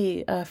is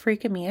really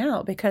freaking me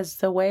out, because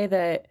the way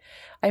that,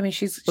 I mean,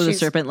 she's the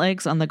serpent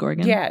legs on the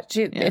Gorgon. Yeah,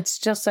 it's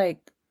just like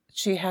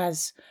she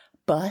has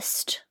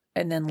bust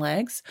and then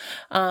legs.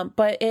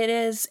 But it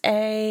is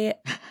Where's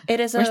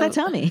that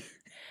tummy?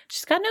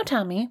 She's got no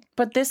tummy,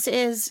 but this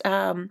is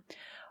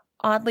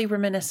oddly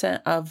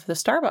reminiscent of the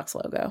Starbucks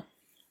logo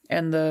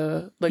and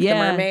the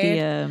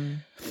mermaid.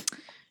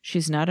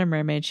 She's not a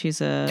mermaid.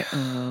 She's a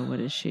what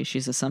is she?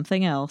 She's a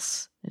something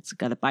else. It's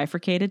got a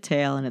bifurcated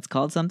tail and it's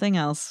called something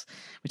else.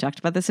 We talked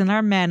about this in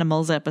our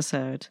Manimals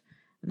episode,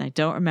 and I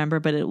don't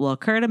remember, but it will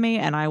occur to me,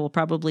 and I will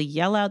probably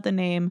yell out the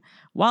name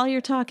while you're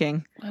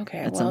talking. Okay,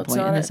 at some point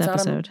in this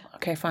episode.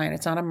 Okay, fine.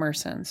 It's not a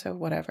Merson, so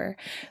whatever.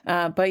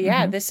 But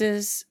yeah, this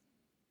is.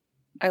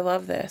 I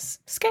love this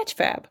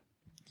Sketchfab.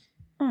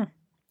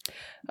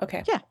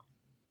 Okay. Yeah.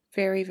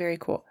 Very, very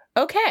cool.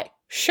 Okay,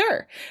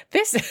 sure.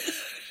 This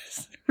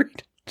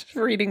just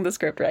reading the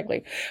script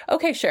correctly.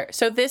 Okay, sure.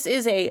 So this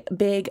is a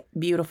big,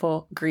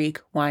 beautiful Greek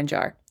wine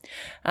jar,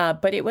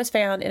 but it was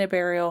found in a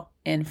burial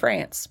in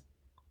France.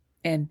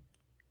 In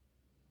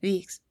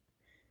Vix.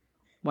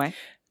 Why?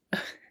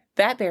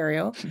 That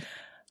burial,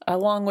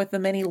 along with the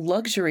many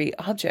luxury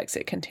objects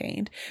it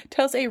contained,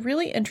 tells a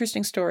really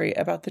interesting story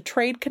about the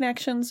trade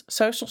connections,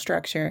 social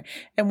structure,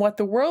 and what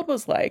the world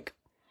was like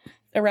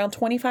around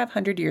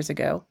 2,500 years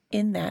ago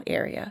in that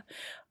area.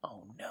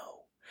 Oh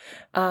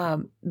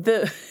no.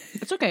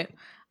 It's okay.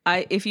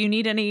 If you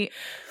need any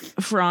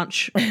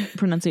French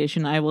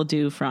pronunciation, I will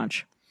do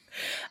French.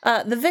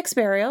 The Vix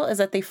burial is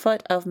at the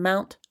foot of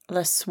Mount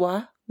Le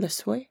Soie,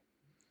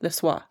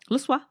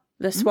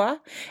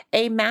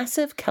 a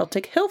massive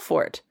Celtic hill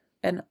fort,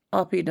 an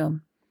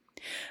oppidum.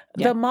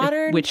 The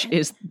modern, which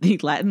is the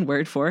Latin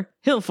word for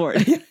hill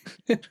fort.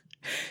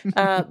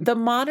 The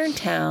modern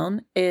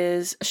town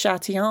is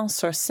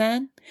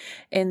Châtillon-sur-Seine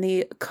in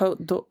the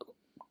Côte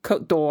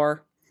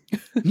d'Or.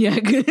 Yeah,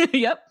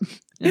 yep.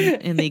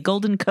 In the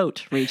Golden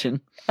Coat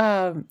region.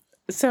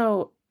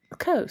 So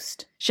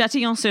coast.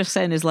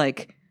 Châtillon-sur-Seine is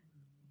like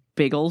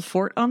big old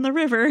fort on the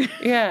river.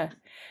 Yeah.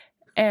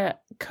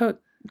 Côte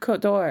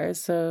d'Or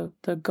is the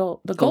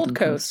Gold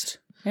Coast.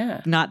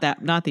 Yeah. Not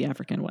the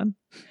African one.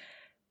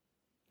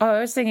 Oh,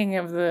 I was thinking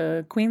of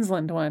the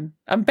Queensland one.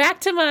 I'm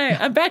back to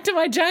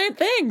my giant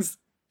things.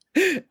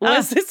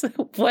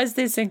 Was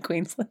this in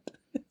Queensland?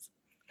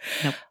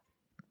 Nope.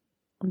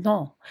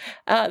 No.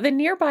 The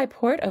nearby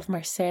port of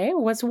Marseille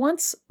was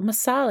once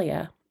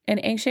Massalia,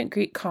 an ancient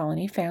Greek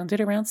colony founded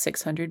around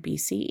 600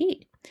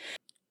 BCE.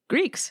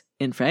 Greeks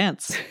in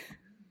France.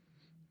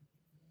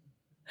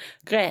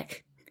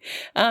 Grec.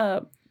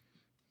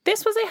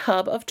 This was a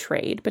hub of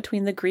trade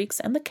between the Greeks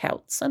and the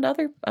Celts and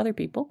other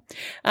people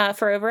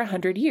for over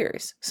 100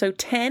 years. So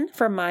 10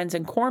 from mines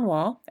in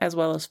Cornwall, as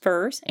well as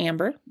furs,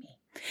 amber,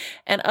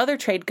 and other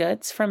trade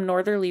goods from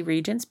northerly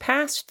regions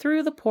passed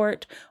through the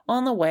port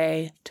on the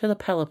way to the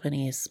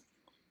Peloponnese.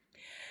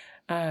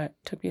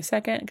 Took me a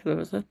second because it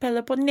was the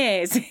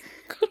Peloponnese.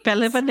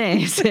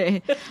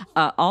 Peloponnese.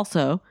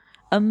 Also,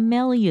 a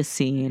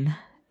Melusine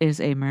is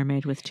a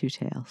mermaid with two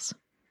tails.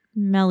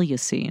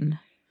 Melusine.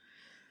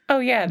 Oh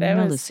yeah, that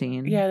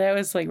Melusine.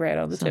 was like right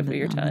on the tip of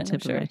your tongue.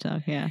 Tip of my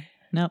tongue. Yeah.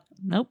 Nope.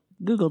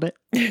 Googled it.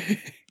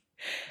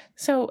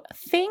 So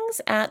things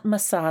at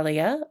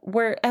Massalia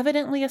were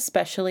evidently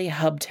especially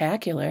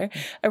hubtacular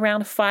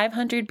around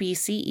 500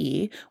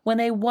 BCE when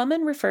a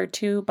woman referred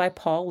to by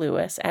Paul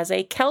Lewis as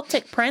a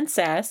Celtic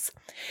princess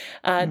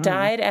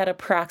died at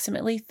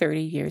approximately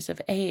 30 years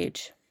of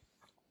age.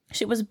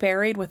 She was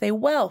buried with a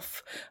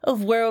wealth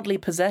of worldly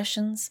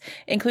possessions,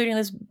 including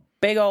this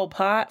big old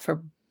pot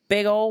for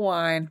big old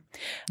wine.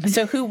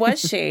 So who was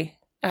she?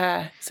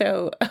 Like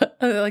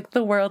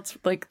the world's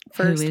like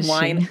first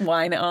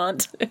wine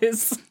aunt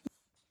is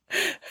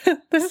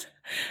this.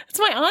 It's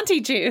my auntie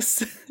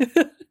juice.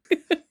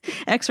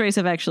 X-rays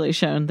have actually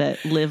shown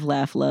that live,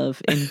 laugh,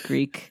 love in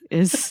Greek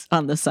is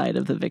on the side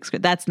of the Vix.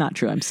 That's not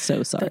true. I'm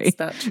so sorry. That's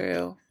not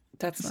true.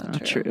 That's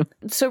not true.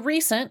 So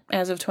recent,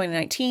 as of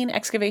 2019,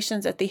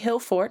 excavations at the Hill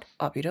Fort,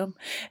 Oppidum,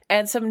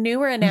 and some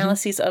newer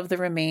analyses of the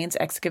remains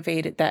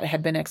that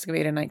had been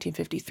excavated in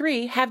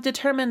 1953 have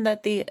determined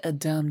that the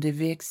Dame de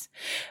Vix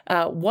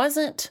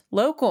wasn't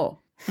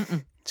local.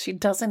 She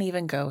doesn't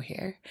even go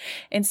here.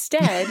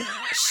 Instead,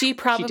 she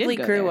probably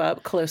grew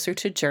up closer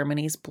to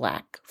Germany's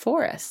Black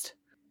Forest.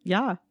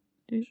 Yeah.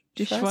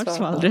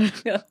 Schwarzwälder.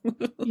 Yeah.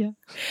 Yeah.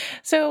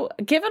 So,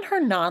 given her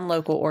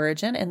non-local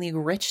origin and the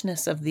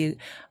richness of the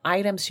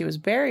items she was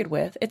buried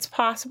with, it's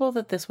possible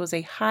that this was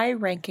a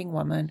high-ranking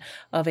woman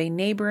of a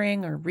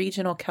neighboring or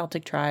regional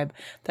Celtic tribe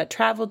that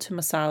traveled to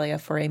Massalia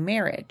for a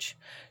marriage.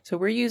 So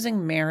we're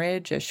using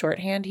marriage as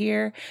shorthand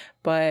here,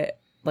 but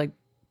like,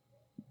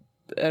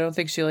 I don't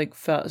think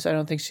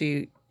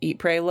she eat,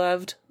 pray,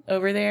 loved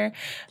over there.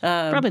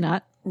 Probably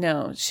not.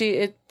 No,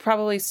 it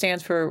probably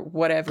stands for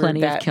whatever.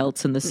 Plenty of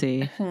Celts in the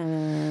sea.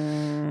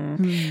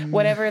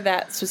 Whatever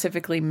that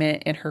specifically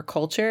meant in her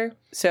culture.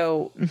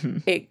 So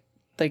and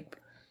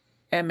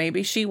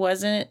maybe she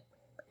wasn't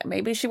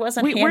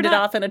handed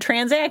off in a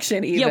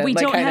transaction even. Yeah, we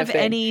don't have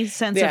any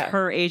sense of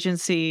her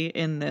agency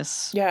in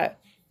this. Yeah.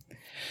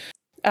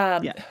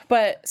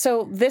 But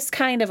so this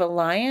kind of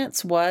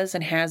alliance was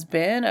and has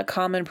been a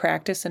common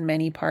practice in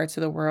many parts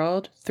of the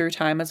world through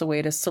time as a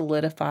way to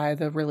solidify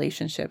the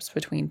relationships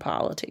between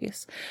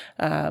polities.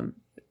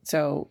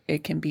 So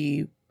it can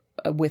be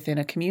within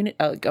a community,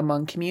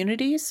 among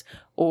communities,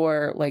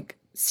 or like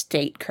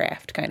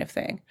statecraft kind of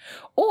thing.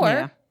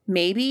 Or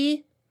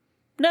maybe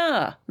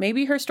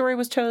her story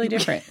was totally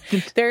different.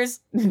 There's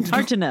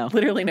hard to know.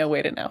 Literally no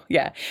way to know.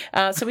 Yeah.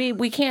 So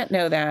we can't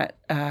know that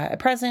at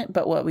present,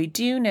 but what we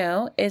do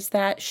know is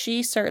that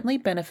she certainly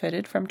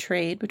benefited from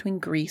trade between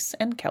Greece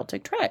and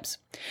Celtic tribes.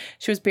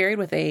 She was buried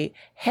with a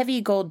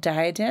heavy gold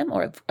diadem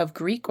of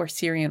Greek or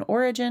Syrian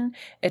origin,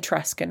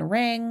 Etruscan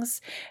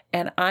rings,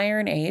 and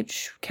Iron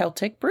Age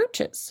Celtic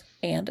brooches,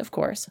 and of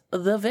course,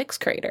 the Vix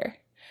crater.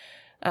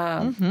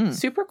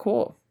 Super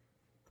cool.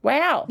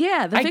 Wow.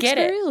 Yeah, the Vix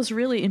burial is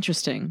really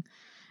interesting.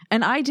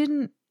 And I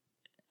didn't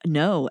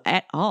know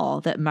at all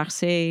that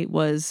Marseille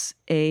was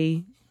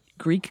a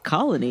Greek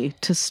colony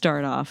to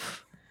start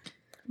off.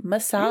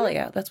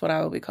 Massalia. That's what I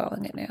will be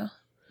calling it now.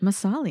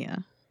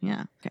 Massalia.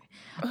 Yeah. Okay.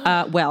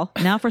 Well,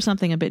 now for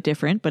something a bit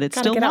different, but it's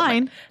still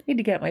wine. I need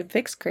to get my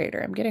Vix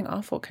crater. I'm getting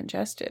awful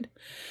congested.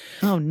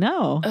 Oh,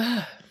 no.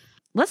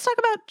 Let's talk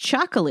about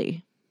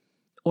Txakoli,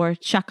 or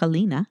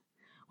Txakolina,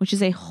 which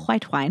is a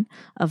white wine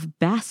of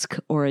Basque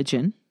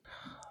origin.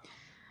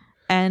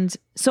 And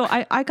so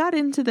I got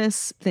into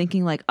this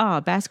thinking like,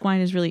 Basque wine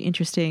is really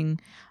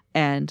interesting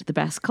and the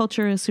Basque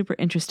culture is super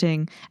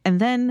interesting. And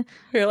then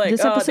you're like,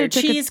 this episode their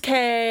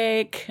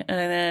cheesecake. And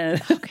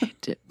then okay,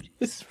 this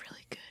is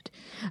really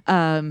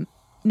good.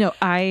 No,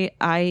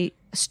 I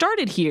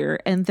started here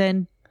and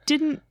then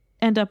didn't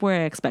end up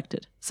where I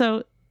expected.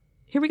 So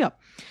here we go.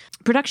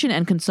 Production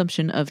and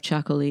consumption of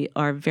Txakoli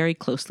are very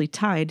closely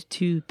tied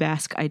to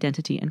Basque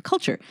identity and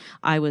culture.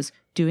 I was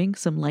doing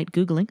some light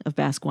Googling of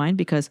Basque wine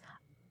because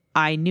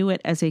I knew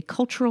it as a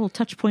cultural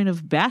touchpoint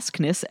of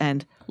Basqueness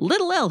and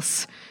little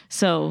else.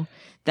 So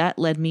that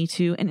led me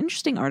to an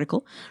interesting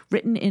article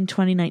written in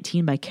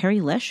 2019 by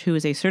Carrie Lesh, who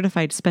is a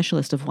certified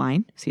specialist of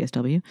wine,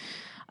 CSW.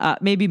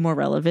 Maybe more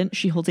relevant,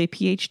 she holds a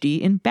PhD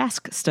in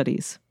Basque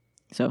studies.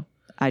 So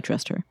I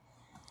trust her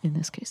in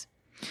this case.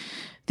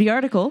 The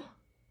article,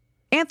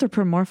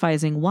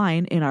 Anthropomorphizing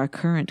Wine in Our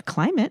Current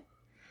Climate,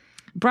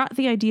 brought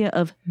the idea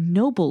of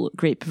noble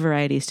grape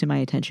varieties to my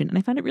attention, and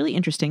I found it really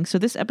interesting. So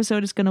this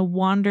episode is going to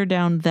wander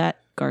down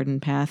that garden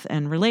path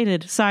and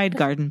related side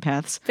garden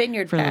paths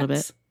vineyard for paths. A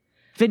little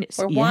bit.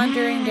 We're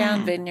wandering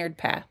down vineyard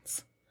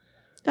paths.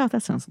 Oh,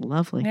 that sounds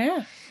lovely.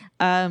 Yeah.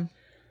 I'm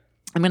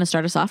going to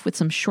start us off with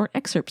some short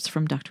excerpts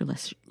from Dr.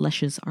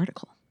 Lesh's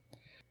article.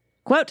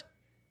 Quote,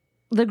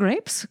 "The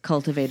grapes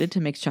cultivated to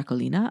make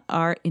Txakolina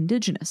are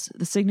indigenous.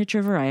 The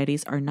signature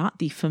varieties are not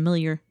the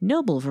familiar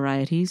noble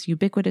varieties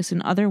ubiquitous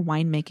in other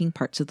winemaking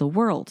parts of the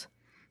world.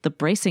 The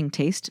bracing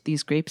taste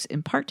these grapes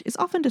impart is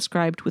often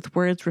described with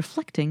words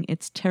reflecting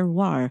its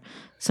terroir,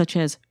 such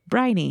as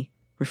briny,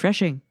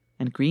 refreshing,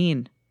 and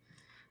green."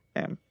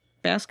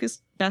 Basque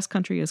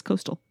country is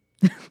coastal.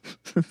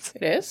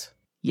 It is?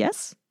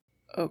 Yes.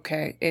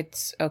 Okay.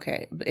 It's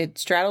okay. It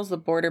straddles the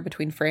border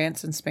between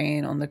France and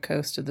Spain on the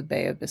coast of the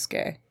Bay of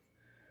Biscay.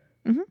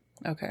 Mm-hmm.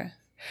 Okay.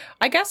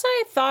 I guess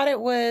I thought it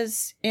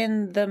was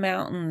in the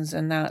mountains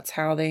and that's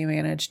how they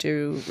managed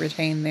to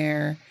retain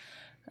their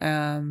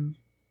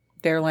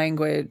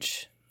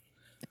language.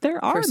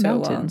 There are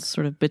mountains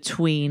sort of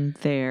between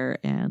there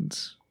and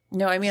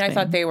No, I mean, Spain. I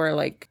thought they were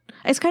like...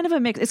 It's kind of a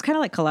mix. It's kind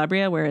of like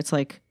Calabria where it's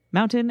like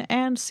mountain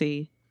and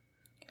sea.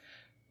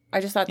 I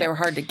just thought they were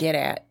hard to get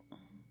at.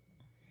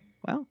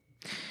 Well,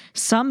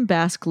 some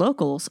Basque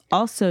locals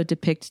also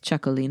depict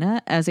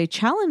Txakolina as a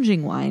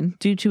challenging wine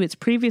due to its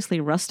previously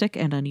rustic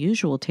and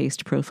unusual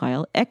taste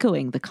profile,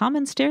 echoing the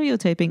common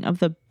stereotyping of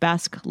the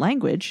Basque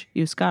language,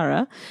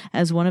 Euskara,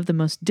 as one of the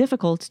most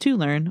difficult to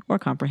learn or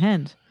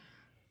comprehend.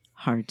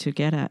 Hard to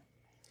get at.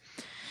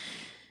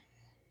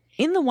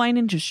 In the wine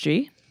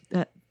industry,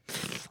 I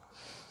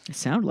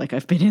sound like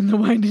I've been in the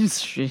wine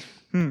industry.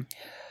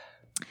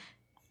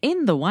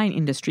 In the wine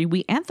industry,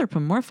 we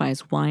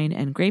anthropomorphize wine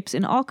and grapes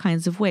in all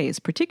kinds of ways,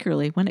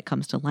 particularly when it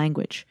comes to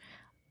language.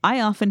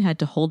 I often had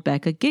to hold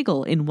back a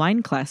giggle in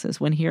wine classes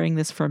when hearing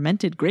this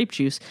fermented grape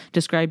juice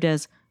described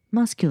as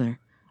muscular,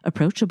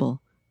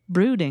 approachable,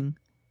 brooding,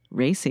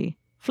 racy,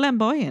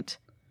 flamboyant,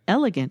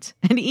 elegant,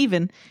 and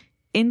even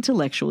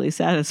intellectually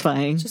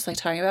satisfying. Just like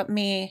talking about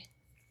me.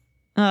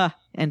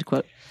 End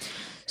quote.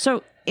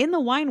 So in the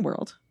wine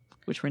world,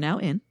 which we're now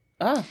in,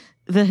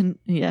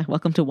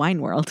 welcome to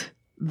Wine World.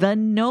 The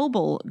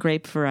noble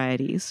grape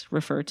varieties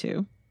refer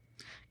to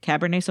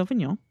Cabernet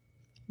Sauvignon,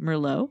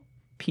 Merlot,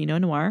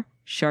 Pinot Noir,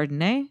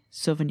 Chardonnay,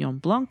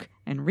 Sauvignon Blanc,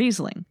 and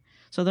Riesling.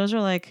 So those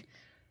are like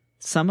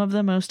some of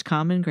the most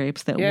common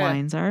grapes that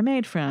wines are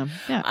made from.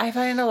 Yeah, I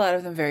find a lot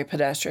of them very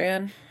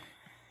pedestrian.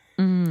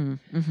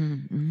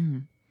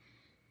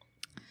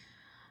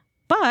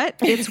 But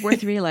it's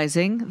worth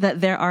realizing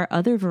that there are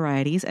other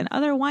varieties and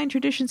other wine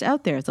traditions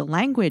out there. The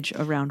language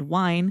around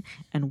wine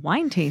and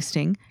wine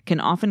tasting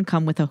can often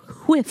come with a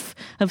whiff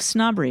of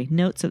snobbery,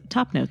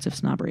 top notes of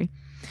snobbery.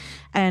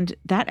 And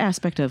that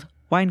aspect of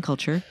wine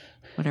culture,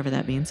 whatever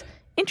that means,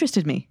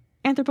 interested me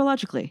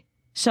anthropologically.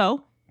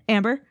 So,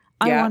 Amber,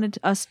 I wanted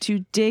us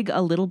to dig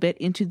a little bit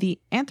into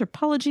the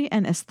anthropology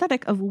and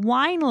aesthetic of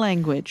wine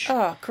language.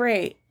 Oh,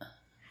 great.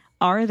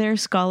 Are there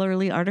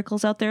scholarly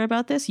articles out there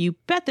about this? You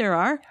bet there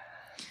are.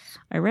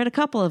 I read a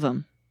couple of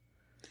them.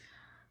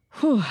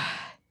 Whew.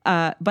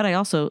 But I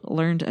also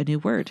learned a new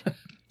word.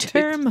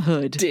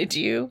 Termhood. Did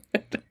you?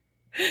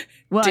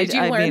 Well, Did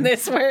you learn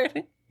this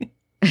word?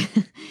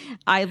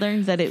 I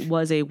learned that it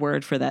was a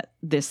word for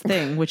this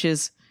thing, which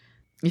is,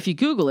 if you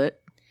Google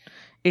it,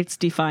 it's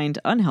defined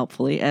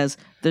unhelpfully as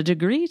the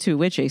degree to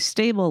which a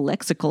stable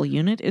lexical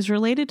unit is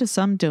related to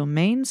some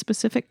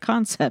domain-specific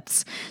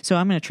concepts. So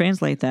I'm going to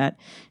translate that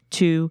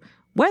to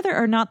whether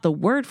or not the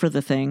word for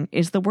the thing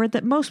is the word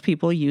that most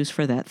people use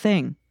for that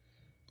thing.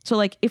 So,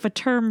 like, if a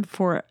term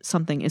for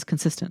something is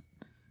consistent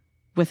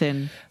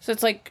within So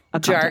it's like a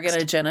context.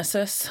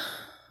 jargonogenesis?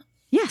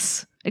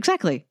 Yes,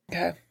 exactly.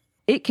 Okay.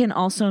 It can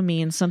also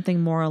mean something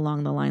more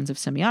along the lines of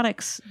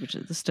semiotics, which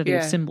is the study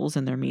of symbols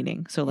and their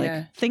meaning. So,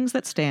 like, things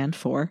that stand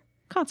for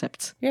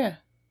concepts. Yeah.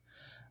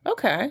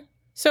 Okay.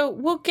 So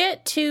we'll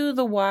get to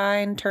the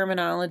wine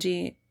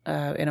terminology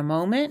in a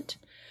moment.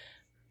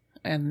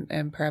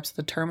 And perhaps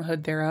the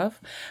termhood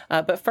thereof.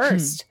 But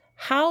first,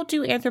 how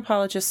do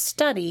anthropologists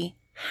study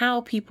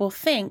how people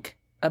think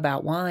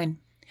about wine?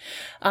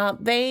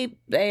 They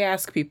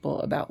ask people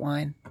about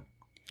wine.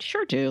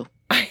 Sure do.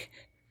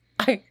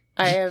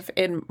 I have,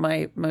 in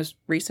my most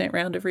recent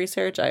round of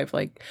research, I've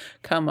like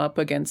come up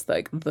against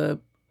like the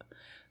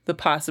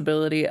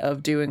possibility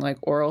of doing like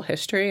oral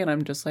history, and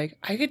I'm just like,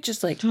 I could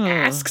just like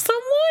ask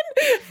someone.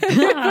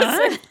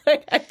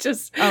 Like,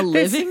 a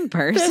living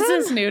person.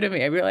 This is new to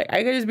me. I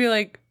could just be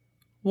like,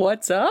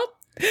 "What's up?"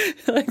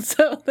 Like,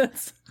 so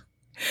that's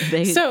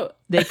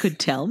they could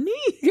tell me.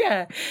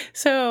 Yeah.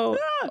 So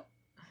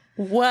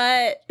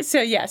what?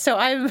 So yeah. So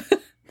I'm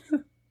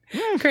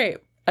great.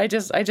 I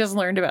just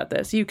learned about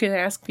this. You can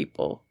ask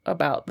people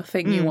about the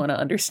thing you want to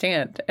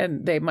understand,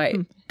 and they might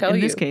tell you.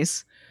 In this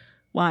case,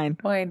 wine.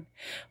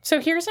 So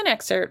here's an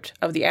excerpt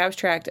of the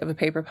abstract of a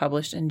paper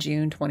published in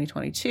June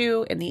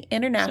 2022 in the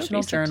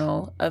International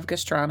Journal of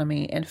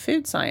Gastronomy and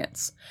Food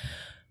Science,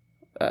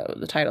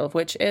 the title of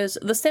which is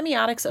The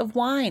Semiotics of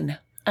Wine,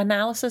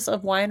 Analysis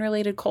of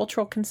Wine-Related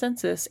Cultural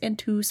Consensus in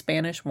 2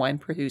 Spanish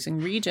Wine-Producing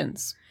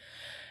Regions.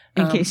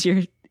 In case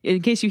you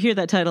hear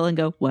that title and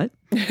go, what?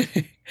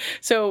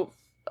 So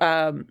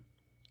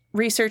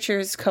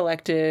researchers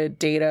collected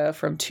data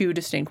from 2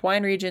 distinct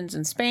wine regions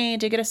in Spain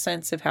to get a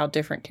sense of how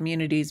different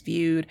communities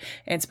viewed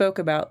and spoke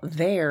about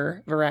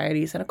their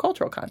varieties in a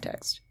cultural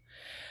context.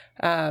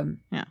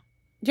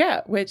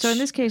 Which, so in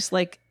this case,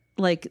 like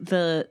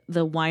the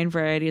wine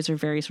varieties are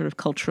very sort of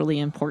culturally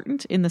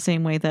important in the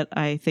same way that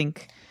I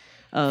think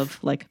of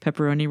like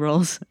pepperoni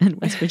rolls in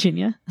West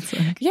Virginia. It's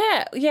like,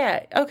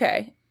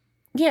 okay.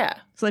 Yeah.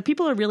 So like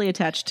people are really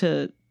attached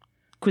to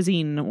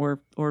cuisine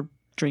or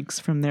drinks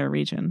from their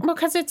region. Well,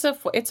 because it's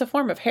a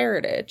form of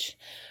heritage,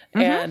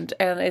 and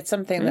it's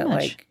something that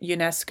like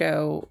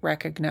UNESCO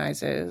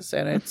recognizes,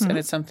 and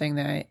it's something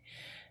that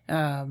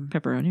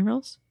pepperoni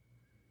rolls.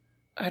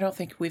 I don't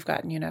think we've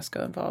gotten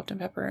UNESCO involved in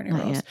pepperoni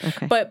rolls, yet.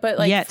 Okay. but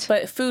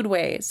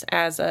foodways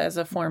as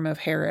a form of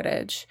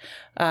heritage,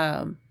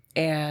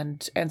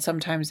 and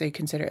sometimes they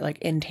consider it like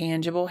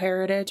intangible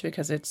heritage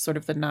because it's sort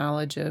of the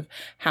knowledge of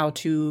how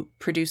to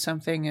produce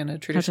something in a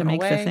traditional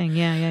way. How to make the thing,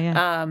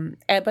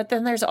 yeah. But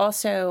then there's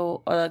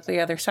also the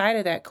other side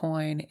of that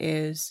coin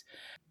is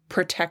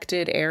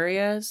protected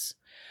areas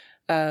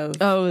of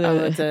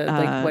what is it?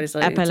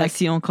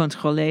 Appellation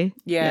contrôlée.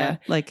 Yeah.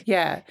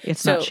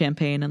 It's not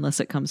champagne unless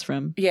it comes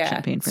from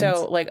Champagne France.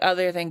 So like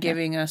other than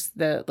giving us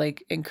the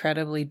like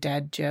incredibly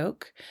dead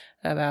joke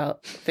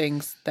about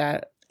things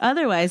that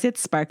otherwise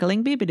it's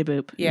sparkling beepity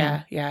boop.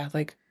 Yeah,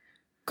 like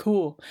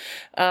cool.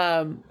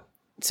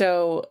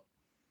 So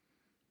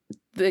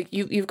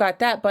you've got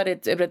that, but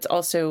it's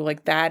also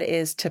like that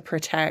is to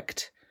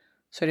protect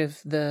sort of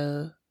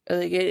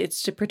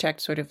it's to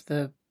protect sort of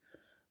the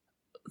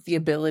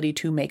ability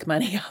to make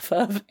money off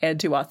of and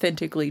to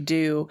authentically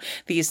do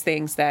these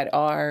things that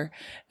are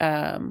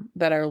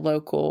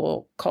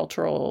local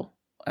cultural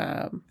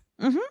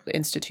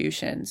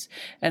institutions.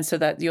 And so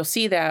that you'll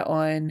see that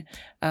on,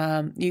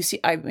 I see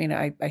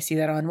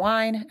that on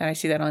wine, and I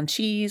see that on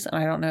cheese, and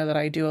I don't know that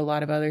I do a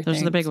lot of other things.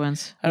 Those are the big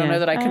ones. I don't know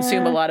that I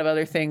consume a lot of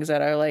other things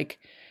that are like,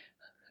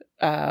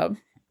 that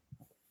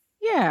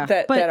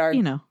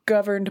are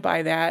governed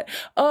by that.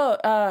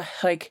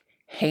 Like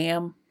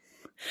ham.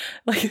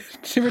 Like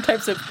different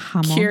types of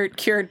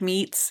cured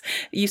meats.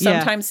 You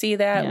sometimes see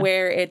that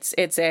where it's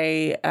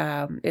a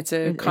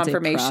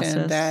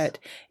confirmation that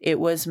it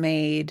was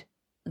made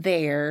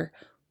there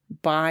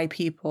by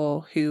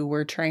people who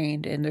were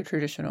trained in the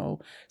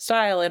traditional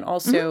style, and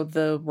also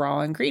the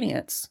raw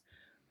ingredients.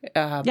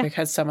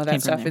 Because some of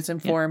that stuff is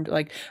informed,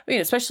 like, I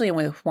mean, especially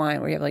with wine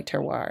where you have like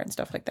terroir and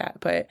stuff like that.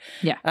 But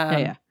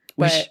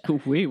which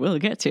we will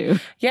get to.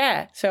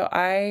 Yeah. So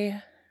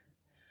I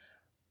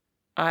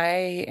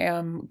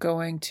am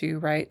going to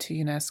write to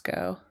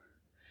UNESCO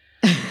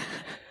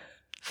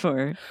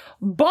for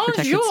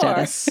bonjour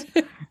status.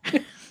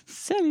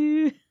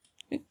 Salut.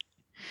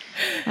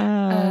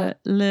 Le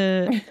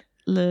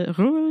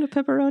roule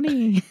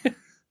pepperoni.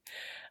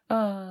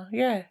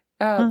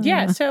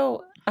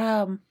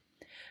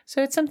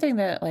 So it's something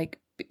that like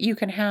you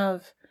can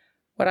have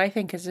what I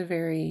think is a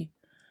very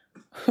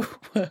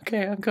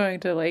okay, I'm going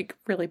to like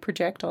really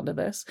project onto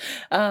this.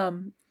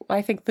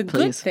 I think the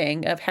good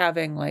thing of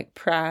having like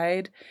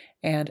pride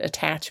and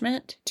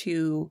attachment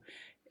to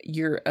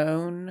your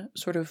own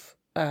sort of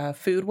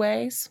food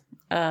ways,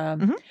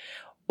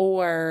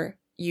 or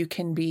you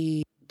can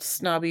be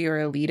snobby or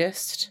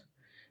elitist,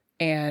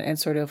 and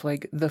sort of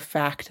like the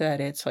fact that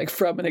it's like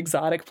from an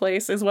exotic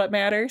place is what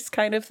matters,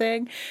 kind of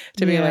thing.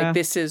 To be like,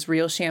 this is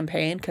real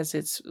champagne because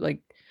it's like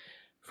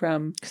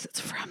because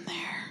it's from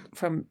there,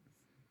 from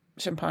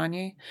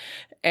Champagne,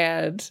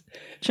 and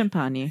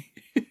Champagne.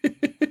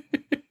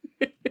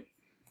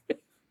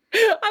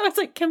 I was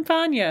like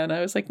Campania, and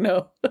I was like,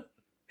 no.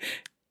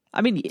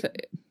 I mean,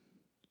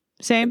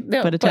 same,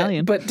 but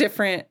Italian, but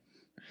different.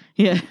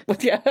 Yeah.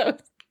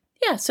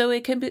 Yeah. So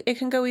it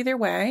can go either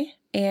way,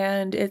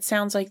 and it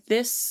sounds like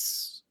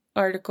this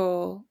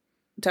article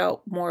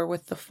dealt more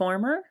with the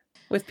former,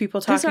 with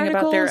people talking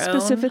about their own.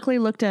 Specifically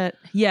looked at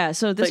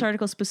this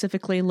article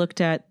specifically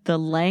looked at the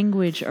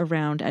language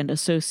around and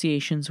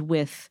associations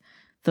with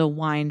the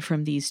wine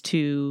from these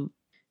two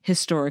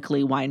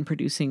historically wine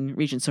producing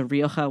regions. So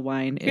Rioja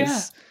wine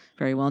is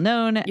very well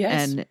known,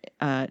 and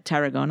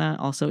Tarragona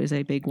also is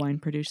a big wine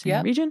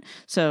producing region.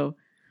 So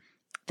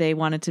they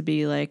wanted to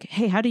be like,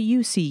 hey, how do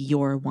you see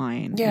your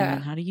wine? Yeah.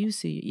 And how do you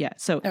see?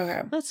 So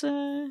let's,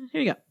 here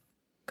you go.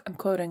 I'm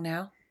quoting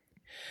now.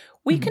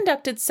 We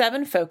conducted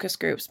 7 focus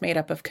groups made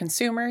up of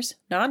consumers,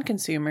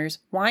 non-consumers,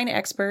 wine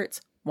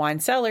experts,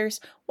 wine sellers,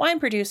 wine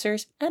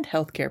producers, and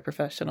healthcare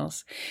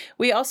professionals.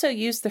 We also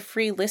used the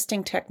free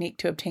listing technique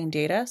to obtain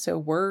data, so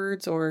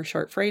words or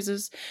short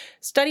phrases,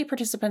 study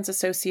participants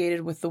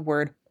associated with the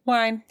word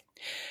wine.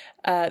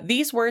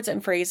 These words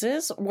and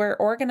phrases were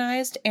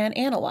organized and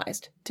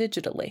analyzed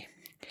digitally.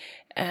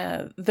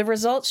 The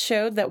results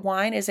showed that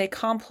wine is a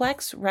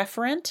complex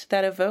referent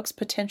that evokes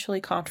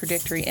potentially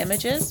contradictory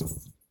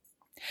images,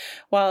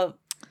 while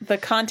the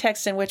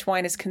context in which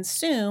wine is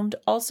consumed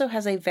also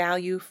has a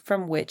value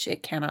from which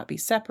it cannot be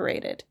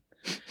separated.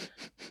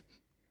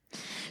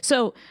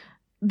 So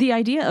the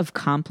idea of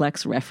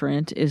complex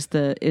referent is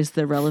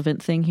the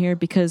relevant thing here,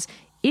 because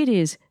it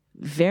is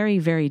very,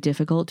 very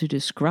difficult to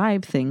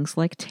describe things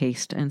like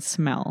taste and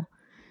smell.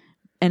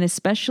 And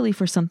especially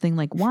for something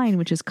like wine,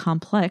 which is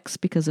complex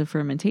because of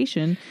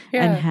fermentation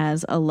and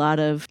has a lot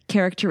of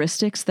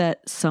characteristics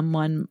that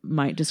someone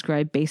might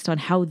describe based on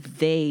how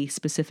they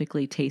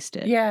specifically taste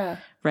it. Yeah.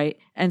 Right.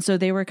 And so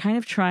they were kind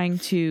of trying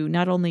to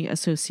not only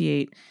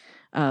associate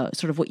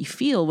sort of what you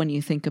feel when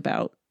you think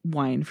about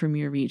wine from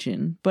your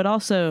region, but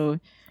also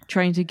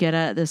trying to get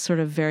at this sort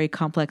of very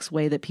complex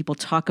way that people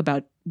talk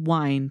about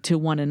wine to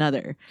one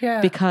another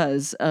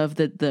because of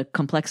the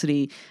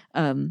complexity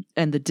and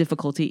the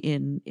difficulty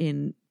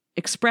in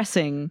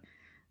expressing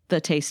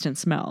the taste and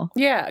smell.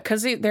 Yeah,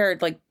 because there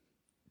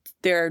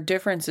are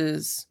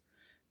differences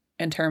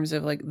in terms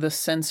of like the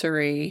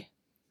sensory.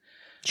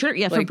 Sure,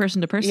 yeah, from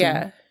person to person.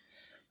 Yeah.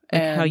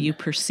 Like how you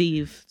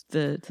perceive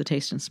the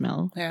taste and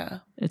smell. Yeah.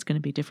 It's going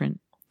to be different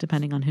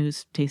depending on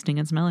who's tasting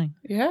and smelling.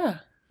 Yeah.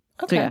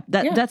 Okay.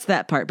 So that's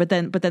that part. But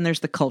then there's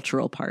the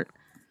cultural part.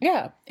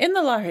 Yeah. In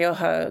the La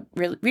Rioja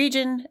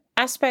region,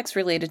 aspects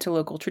related to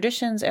local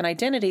traditions and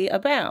identity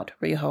abound.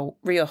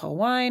 Rioja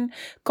wine,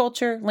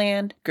 culture,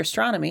 land,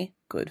 gastronomy,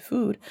 good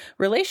food,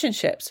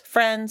 relationships,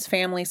 friends,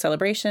 family,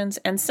 celebrations,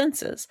 and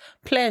senses,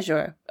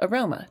 pleasure,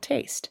 aroma,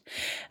 taste.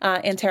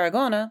 In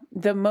Tarragona,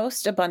 the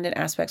most abundant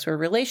aspects were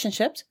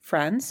relationships,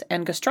 friends,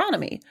 and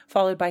gastronomy,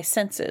 followed by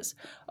senses,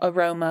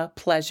 aroma,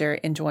 pleasure,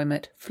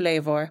 enjoyment,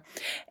 flavor,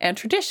 and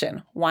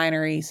tradition,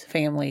 wineries,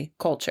 family,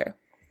 culture.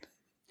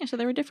 Yeah, so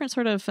there were different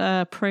sort of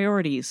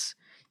priorities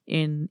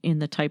in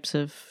the types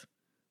of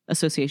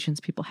associations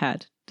people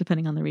had,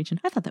 depending on the region.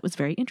 I thought that was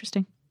very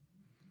interesting.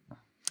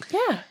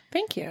 Yeah,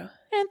 thank you.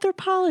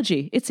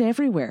 Anthropology. It's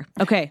everywhere.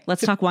 Okay,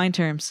 let's talk wine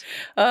terms.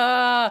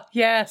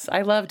 Yes.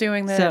 I love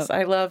doing this. So-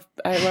 I love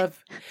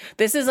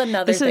this is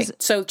another thing. is-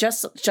 So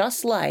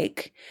just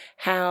like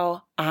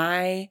how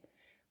I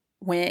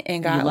went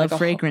and got You love like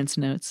fragrance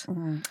notes.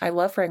 I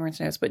love fragrance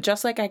notes, but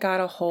just like I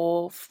got a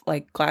whole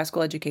like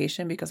classical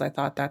education because I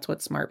thought that's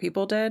what smart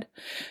people did,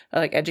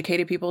 like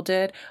educated people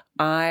did,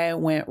 I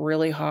went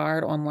really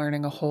hard on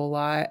learning a whole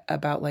lot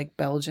about like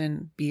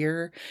Belgian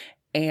beer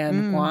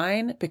and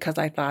wine because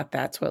I thought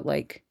that's what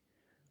like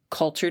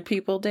cultured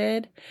people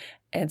did.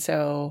 And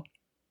so,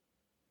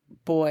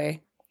 boy,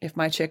 if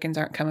my chickens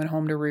aren't coming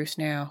home to roost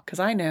now, because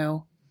I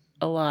know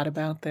a lot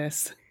about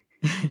this.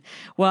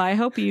 Well, I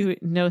hope you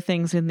know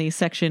things in the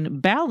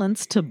section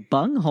balance to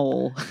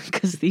bunghole,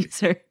 because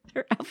they're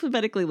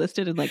alphabetically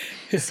listed and like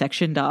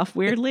sectioned off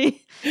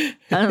weirdly.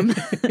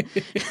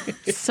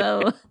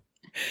 So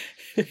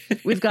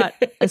we've got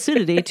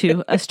acidity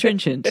to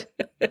astringent,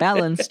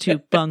 balance to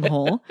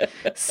bunghole,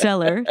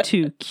 cellar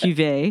to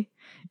cuvee,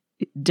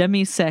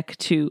 demi-sec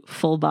to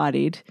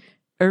full-bodied,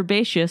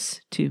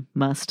 herbaceous to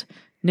must,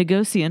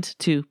 negociant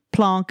to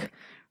plonk,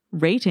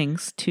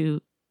 ratings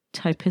to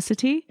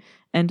typicity,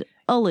 and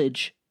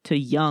ullage to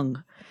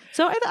young.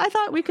 So I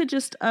thought we could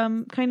just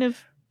kind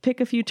of pick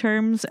a few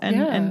terms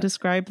and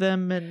describe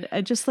them. And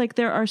I just like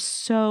there are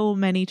so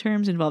many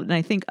terms involved. And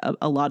I think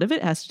a lot of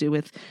it has to do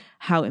with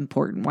how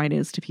important wine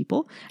is to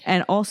people.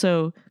 And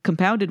also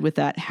compounded with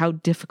that, how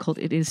difficult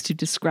it is to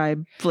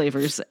describe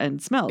flavors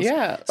and smells.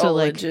 Yeah. So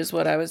ullage is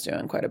what I was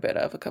doing quite a bit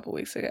of a couple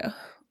weeks ago.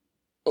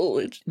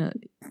 Ullage.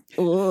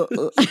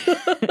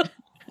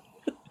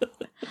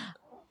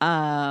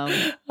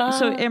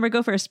 So Amber,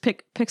 go first.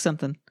 Pick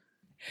something.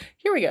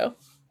 Here we go.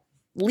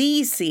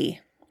 Lisi.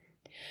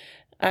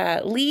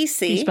 Lisi.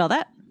 Can you spell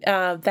that?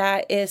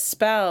 That is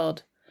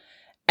spelled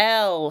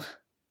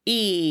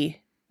L-E-E-S-Y.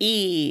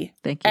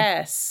 Thank you.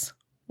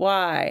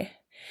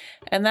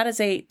 And that is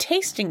a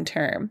tasting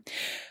term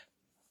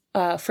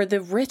for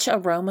the rich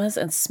aromas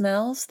and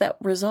smells that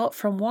result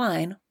from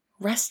wine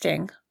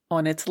resting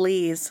on its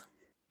lees.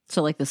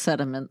 So like the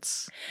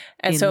sediments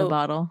And in so the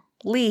bottle.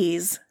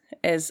 lees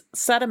is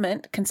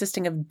sediment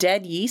consisting of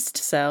dead yeast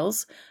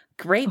cells,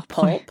 grape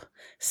pulp,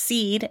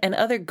 seed, and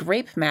other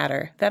grape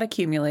matter that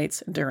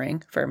accumulates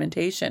during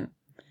fermentation.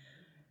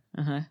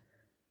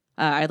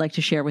 I'd like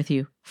to share with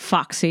you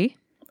foxy,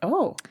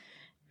 Oh.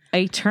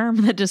 a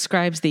term that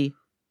describes the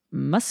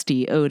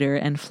musty odor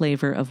and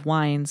flavor of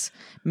wines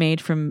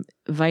made from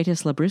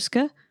Vitis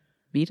labrusca,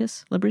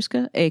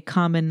 a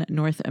common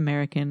North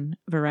American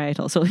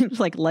varietal. So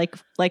it's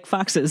like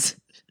foxes.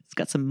 It's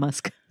got some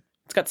musk.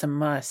 It's got some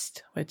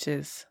must, which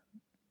is...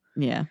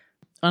 Yeah.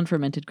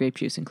 Unfermented grape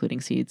juice,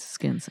 including seeds,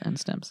 skins, and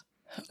stems.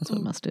 That's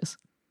what must is.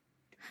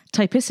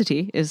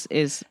 Typicity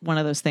is one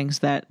of those things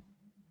that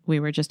we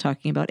were just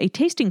talking about. A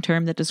tasting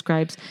term that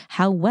describes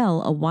how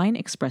well a wine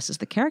expresses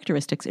the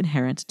characteristics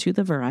inherent to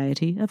the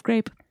variety of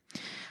grape.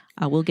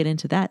 We'll get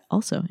into that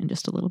also in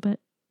just a little bit.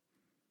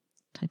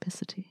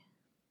 Typicity.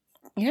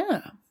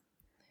 Yeah.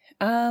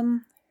 I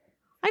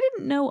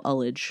didn't know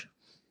ullage.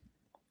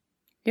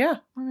 Yeah.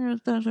 I wonder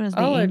if that was the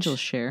Ullage. angel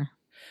share.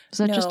 Is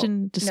that just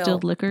in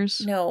distilled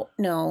liquors? No.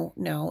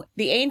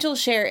 The angel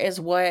share is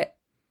what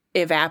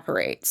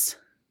evaporates.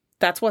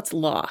 That's what's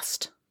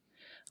lost.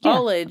 Yeah,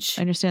 Ullage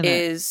I understand that.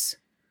 is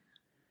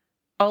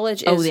the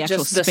actual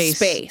just the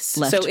space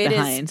left so it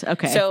behind. is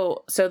Okay.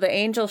 So the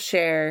angel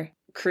share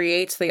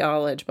creates the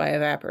ullage by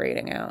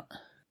evaporating out.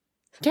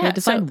 Yeah, I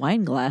define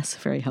wine glass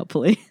very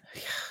helpfully.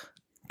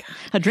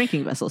 A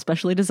drinking vessel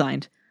specially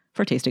designed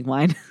for tasting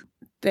wine.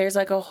 There's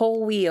like a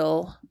whole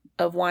wheel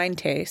of wine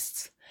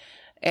tastes.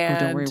 And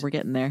don't worry, we're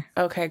getting there.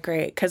 Okay,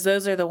 great. Because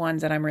those are the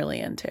ones that I'm really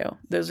into.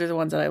 Those are the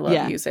ones that I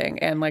love using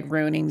and like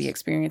ruining the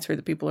experience for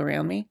the people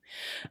around me.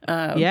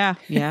 Yeah.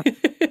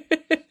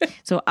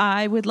 So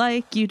I would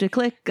like you to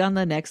click on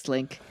the next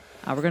link.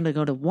 We're going to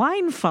go to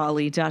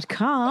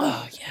winefolly.com.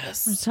 Oh,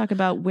 yes. Let's talk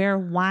about where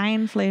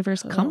wine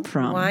flavors come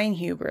from. Wine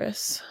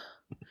hubris.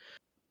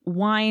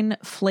 Wine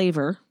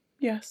flavor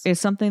is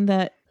something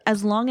that,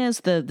 as long as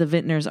the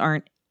vintners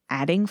aren't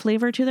adding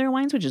flavor to their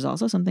wines, which is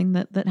also something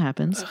that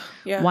happens.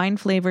 Wine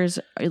flavors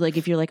are like,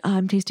 if you're like,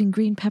 I'm tasting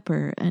green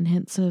pepper and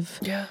hints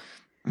of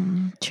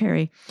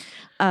cherry.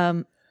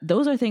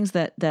 Those are things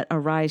that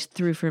arise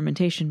through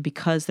fermentation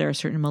because there are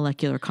certain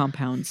molecular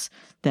compounds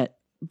that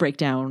break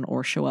down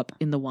or show up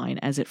in the wine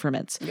as it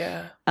ferments.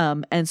 Yeah.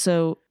 And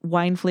so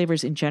wine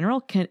flavors in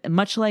general can,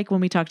 much like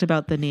when we talked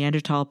about the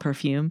Neanderthal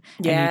perfume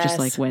and you just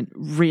like went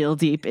real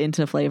deep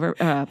into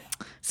flavor,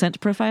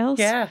 scent profiles.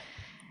 Yeah.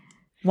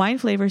 Wine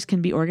flavors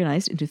can be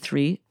organized into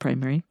 3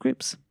 primary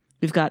groups.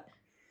 We've got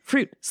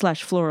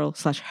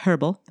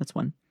fruit/floral/herbal. That's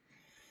one.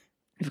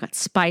 We've got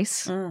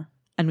spice and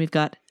we've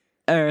got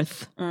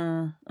earth.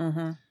 So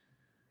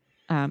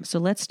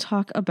let's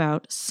talk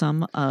about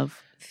some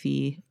of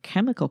the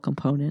chemical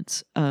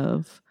components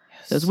of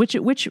those.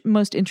 Which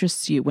most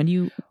interests you when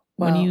you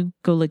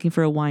go looking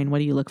for a wine? What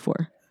do you look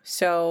for?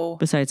 So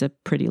besides a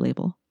pretty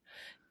label.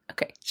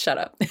 Okay, shut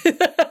up.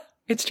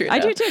 It's true. I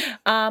though. do too.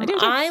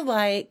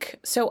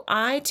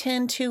 I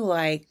tend to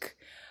like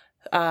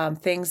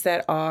things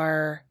that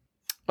are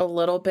a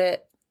little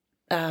bit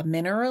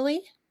minerally.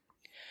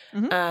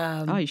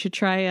 Mm-hmm. You should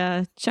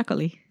try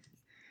chocolate.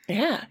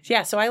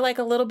 Yeah. So I like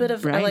a little bit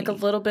of Briny.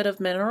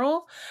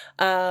 mineral.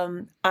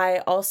 I'm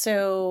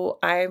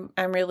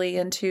really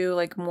into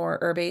like more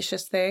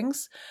herbaceous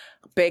things.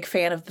 Big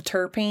fan of the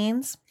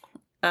terpenes.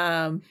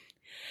 Well,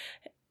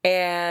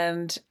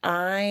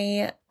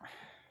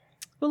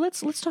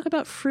 let's talk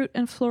about fruit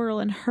and floral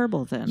and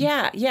herbal then.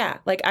 Yeah.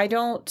 Like I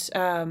don't.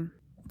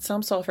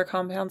 Some sulfur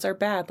compounds are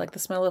bad, like the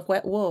smell of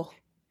wet wool.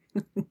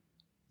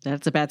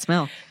 That's a bad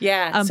smell.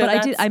 Yeah,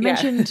 but I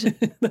mentioned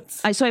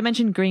I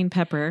mentioned green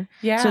pepper.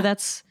 Yeah, so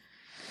that's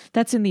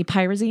in the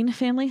pyrazine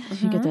family.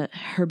 Mm-hmm. You get that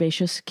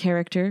herbaceous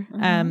character.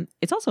 Mm-hmm.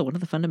 It's also one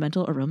of the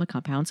fundamental aroma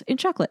compounds in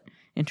chocolate,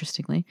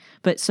 interestingly.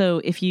 But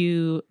so if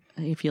you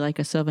like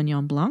a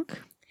Sauvignon Blanc,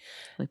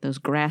 like those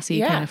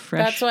grassy kind of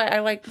fresh, that's why I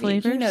like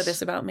flavors. You know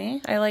this about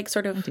me. I like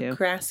sort of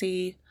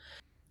grassy.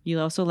 You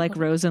also like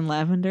rose and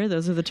lavender.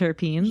 Those are the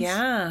terpenes.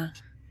 Yeah.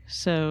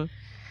 So,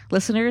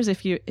 listeners,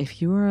 if you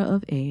are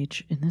of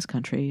age in this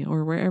country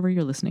or wherever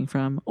you're listening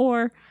from,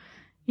 or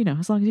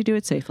as long as you do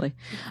it safely,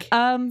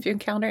 if you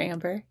encounter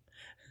amber,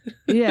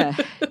 yeah.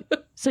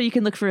 So you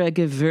can look for a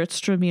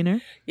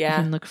Gewürztraminer. Yeah.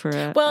 You can look for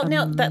a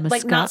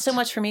like not so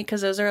much for me because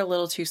those are a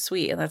little too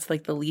sweet, and that's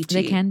like the lychee.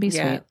 They can be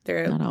sweet.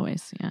 They're not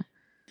always. Yeah.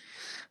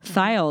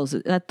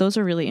 Thiols. Those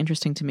are really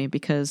interesting to me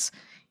because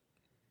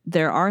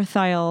there are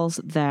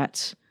thiols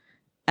that.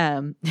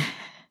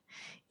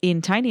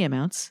 In tiny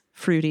amounts,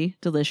 fruity,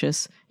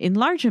 delicious. In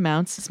large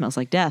amounts, it smells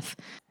like death.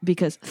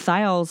 Because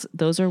thiols,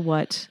 those are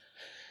what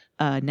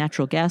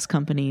natural gas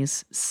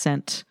companies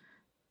sent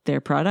their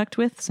product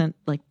with, sent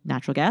like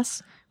natural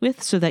gas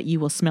with, so that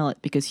you will smell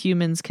it. Because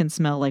humans can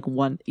smell like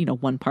one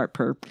part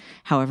per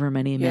however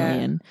many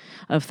million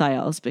of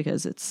thiols,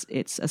 because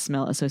it's a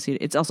smell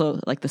associated. It's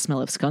also like the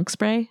smell of skunk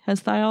spray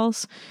has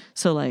thiols.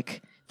 So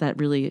like that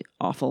really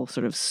awful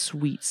sort of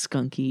sweet,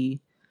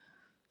 skunky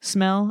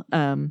smell.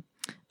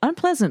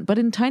 Unpleasant, but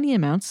in tiny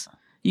amounts.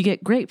 You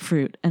get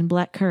grapefruit and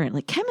black currant.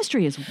 Like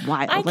chemistry is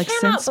wild. I like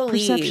cannot sense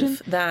believe perception,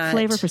 that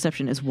flavor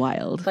perception is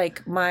wild.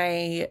 Like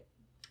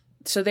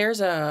so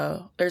there's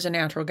a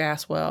natural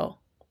gas well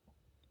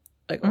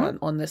like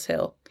on this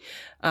hill.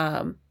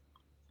 And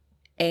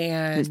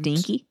it's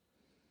dinky.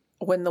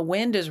 When the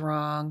wind is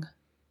wrong,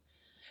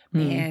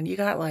 man, you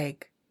got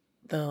like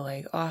the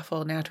like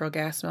awful natural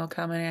gas smell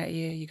coming at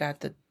you. You got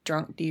the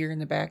drunk deer in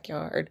the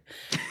backyard.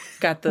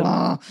 Got the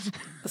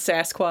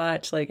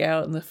Sasquatch like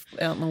out in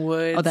the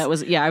woods. Oh, that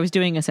was I was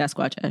doing a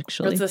Sasquatch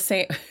actually. It's the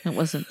same. It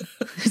wasn't.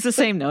 It's the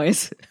same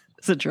noise.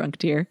 It's a drunk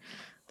deer.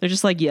 They're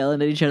just like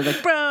yelling at each other,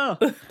 like, "Bro!"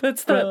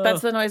 That's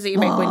the noise that you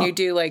make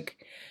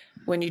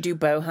when you do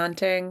bow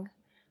hunting,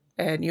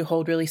 and you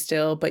hold really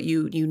still, but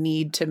you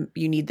need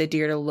the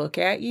deer to look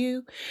at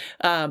you,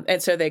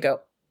 and so they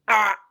go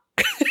ah.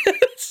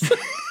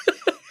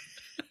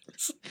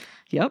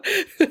 Yep.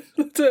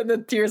 So the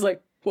deer's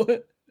like,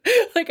 what?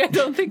 Like, I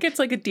don't think it's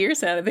like a deer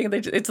sound. I think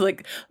it's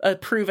like a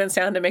proven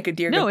sound to make a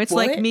deer go, it's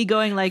what? like me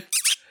going like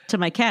to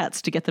my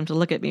cats to get them to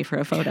look at me for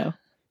a photo.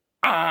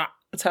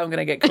 That's how I'm going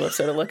to get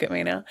Calypso to look at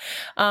me now.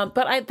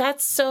 But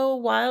that's so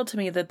wild to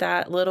me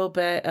that little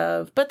bit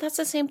of, but that's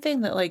the same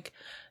thing that like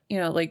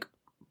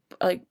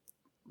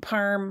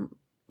parm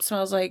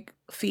smells like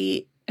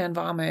feet and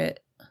vomit.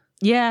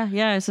 Yeah,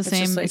 it's the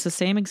same. It's the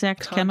same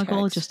exact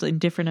chemical, just in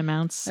different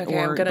amounts,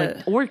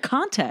 okay, or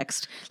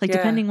context, like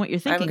depending what you're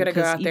thinking. I'm gonna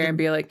go out there and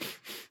be like,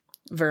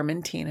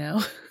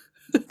 Vermentino.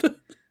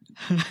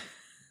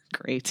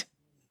 Great.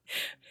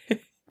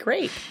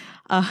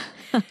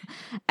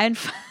 And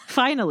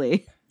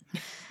finally,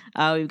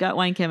 we've got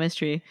wine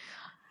chemistry.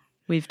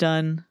 We've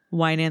done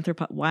wine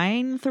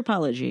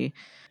anthropology.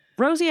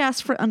 Rosie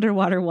asked for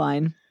underwater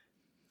wine,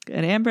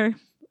 and Amber,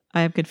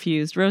 I am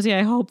confused. Rosie,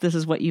 I hope this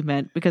is what you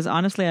meant, because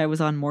honestly, I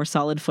was on more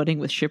solid footing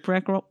with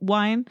shipwreck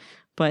wine,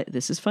 but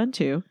this is fun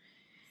too.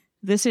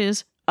 This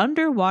is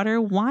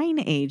underwater wine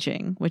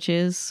aging, which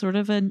is sort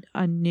of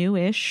a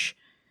newish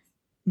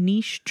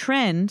niche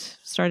trend,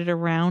 started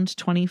around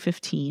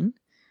 2015,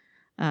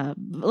 a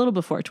little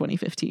before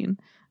 2015.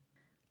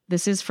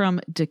 This is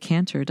from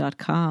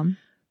decanter.com.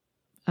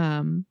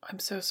 I'm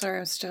so sorry.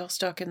 I'm still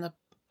stuck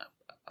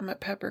I'm at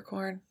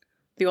peppercorn.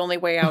 The only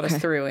way out is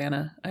through,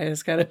 Anna. I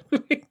just got to...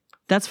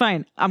 That's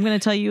fine. I'm going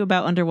to tell you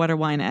about underwater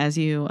wine as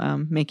you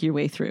make your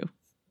way through.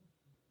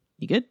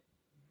 You good?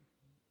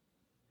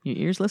 Your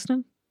ears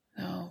listening?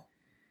 No.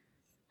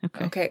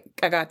 Okay.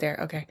 I got there.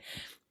 Okay.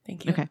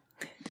 Thank you. Okay.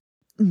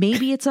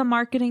 Maybe it's a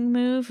marketing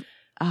move.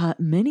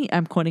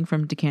 I'm quoting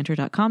from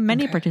decanter.com.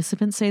 Many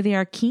participants say they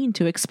are keen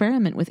to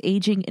experiment with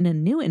aging in a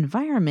new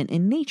environment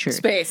in nature.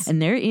 Space.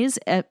 And there is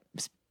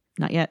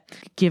not yet.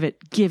 Give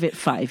it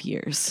 5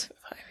 years.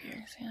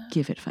 Yeah.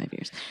 Give it 5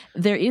 years.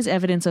 There is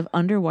evidence of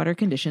underwater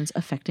conditions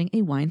affecting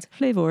a wine's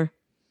flavor.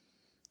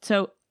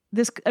 So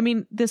this like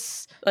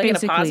basically in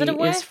a positive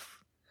way? Is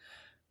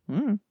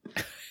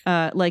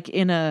like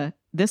in a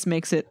this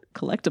makes it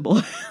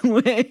collectible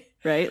way.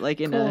 right?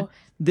 Like in Cool.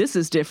 this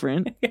is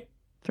different.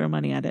 Throw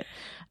money at it.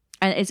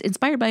 And it's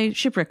inspired by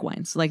shipwreck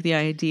wines, like the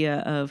idea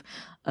of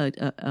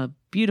a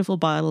beautiful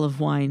bottle of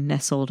wine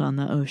nestled on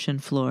the ocean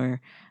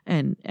floor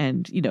and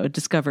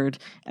discovered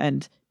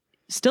and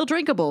still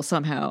drinkable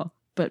somehow,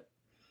 but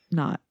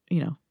not,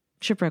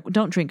 shipwreck.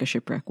 Don't drink a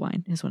shipwreck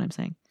wine is what I'm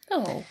saying.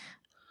 Oh.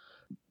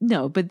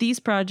 No, but these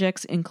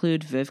projects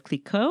include Veuve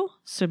Clicquot,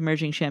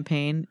 submerging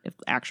champagne,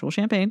 actual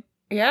champagne,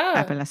 Yeah.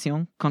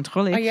 appellation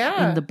contrôlée,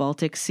 in the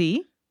Baltic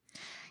Sea.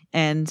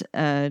 And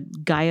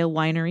Gaia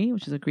Winery,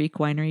 which is a Greek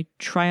winery,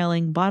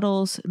 trialing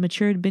bottles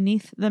matured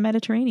beneath the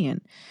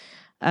Mediterranean.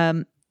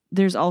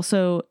 There's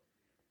also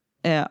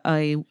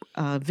a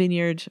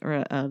vineyard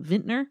or a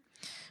vintner,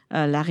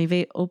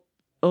 L'Arrivée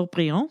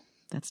Aubryon,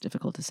 that's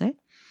difficult to say,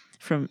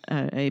 from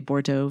a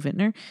Bordeaux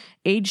vintner,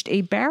 aged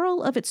a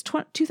barrel of its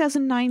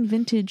 2009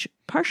 vintage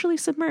partially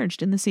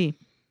submerged in the sea.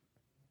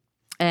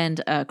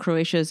 And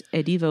Croatia's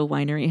Edivo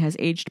Winery has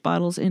aged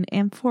bottles in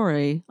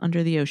amphorae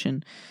under the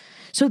ocean.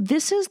 So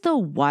this is the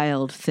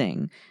wild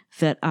thing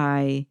that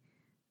I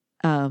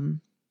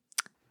don't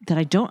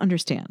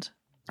understand.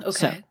 Okay.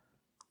 So,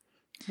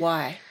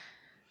 why?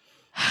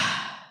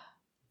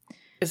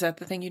 Is that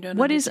the thing you don't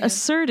what is understand?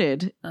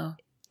 asserted Oh.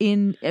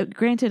 in,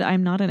 granted,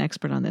 I'm not an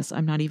expert on this.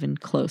 I'm not even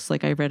close.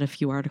 Like I read a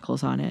few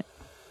articles on it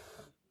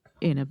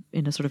in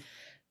a sort of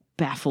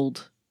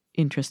baffled,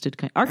 interested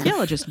kind.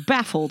 Archaeologist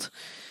baffled.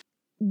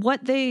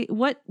 What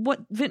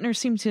vintners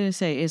seem to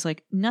say is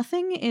like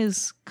nothing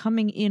is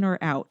coming in or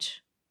out.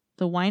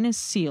 The wine is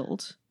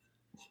sealed,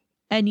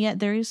 and yet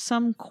there is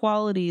some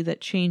quality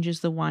that changes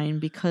the wine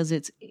because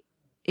it's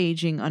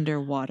aging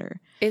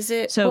underwater. Is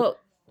it so? Well,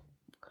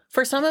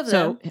 for some of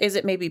them, is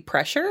it maybe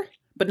pressure,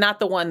 but not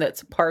the one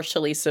that's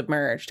partially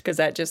submerged? Because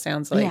that just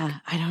sounds like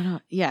I don't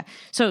know. Yeah.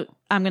 So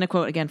I'm going to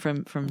quote again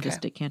from this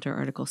Decanter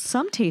article.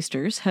 Some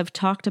tasters have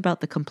talked about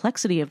the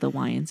complexity of the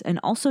wines and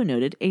also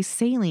noted a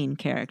saline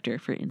character,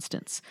 for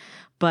instance.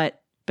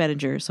 But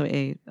Bettinger, so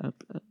a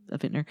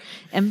vintner,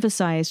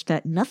 emphasized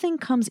that nothing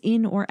comes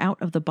in or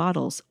out of the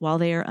bottles while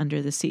they are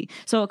under the sea.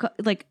 So,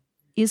 like,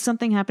 is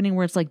something happening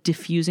where it's like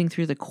diffusing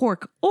through the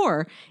cork,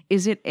 or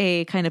is it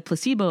a kind of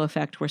placebo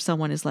effect where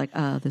someone is like,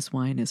 this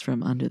wine is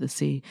from under the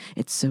sea.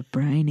 It's so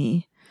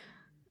briny.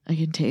 I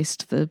can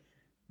taste the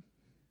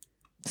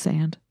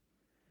sand.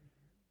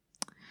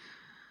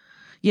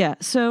 Yeah,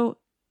 so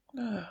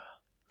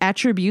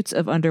attributes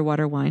of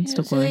underwater wines.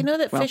 Do they know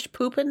that fish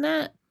poop in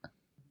that?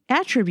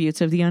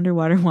 Attributes of the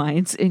underwater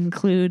wines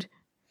include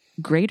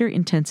greater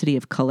intensity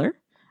of color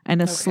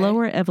and a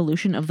slower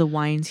evolution of the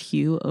wine's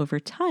hue over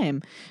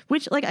time,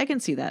 which, like, I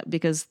can see that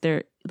because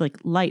they're like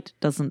light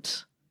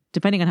doesn't,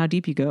 depending on how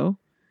deep you go,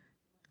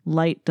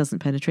 light doesn't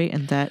penetrate,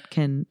 and that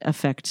can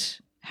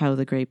affect how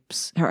the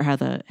grapes or how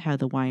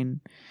the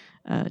wine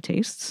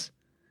tastes.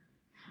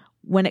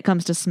 When it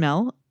comes to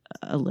smell,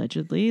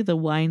 allegedly, the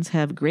wines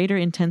have greater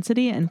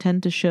intensity and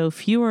tend to show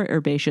fewer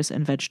herbaceous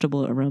and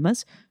vegetable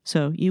aromas.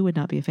 So you would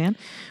not be a fan.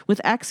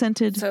 With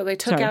accented. So they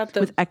took out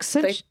the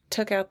they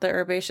took out the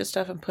herbaceous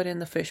stuff and put in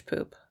the fish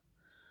poop.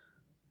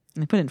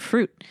 They put in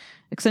fruit,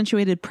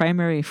 accentuated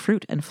primary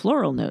fruit and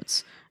floral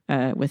notes,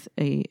 with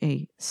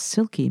a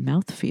silky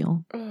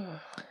mouthfeel.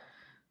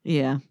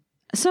 Yeah.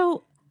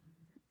 So,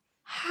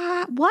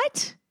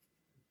 what?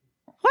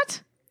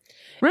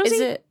 Rosie?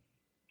 Is it?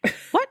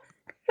 What?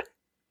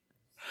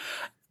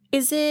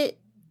 Is it?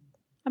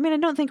 I mean, I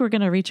don't think we're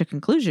going to reach a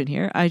conclusion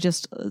here. I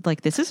just,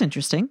 like, this is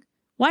interesting.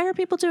 Why are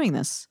people doing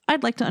this?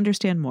 I'd like to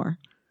understand more,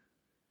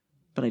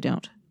 but I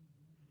don't.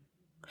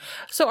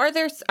 So are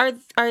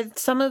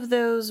some of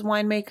those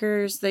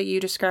winemakers that you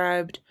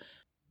described,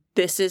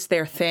 this is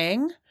their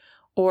thing,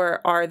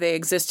 or are they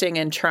existing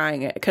and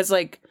trying it? Because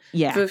like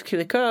Veuve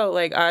Clicquot,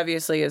 like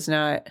obviously is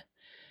not.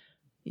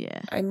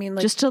 Yeah. I mean,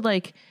 like, just to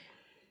like,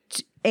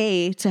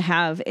 to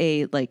have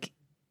a like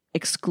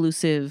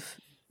exclusive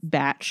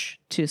batch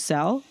to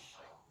sell.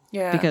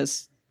 Yeah.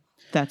 Because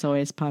that's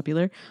always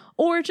popular.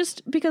 Or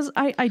just because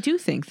I do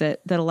think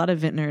that a lot of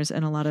vintners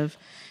and a lot of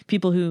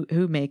people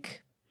who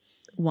make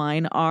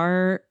wine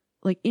are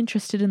like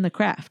interested in the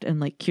craft and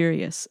like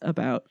curious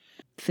about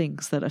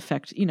things that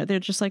affect, they're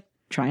just like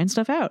trying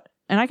stuff out.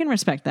 And I can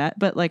respect that,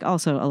 but like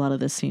also a lot of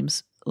this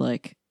seems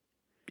like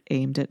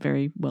aimed at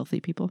very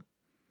wealthy people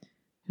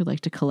who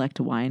like to collect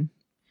wine.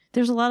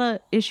 There's a lot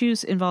of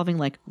issues involving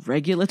like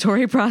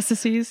regulatory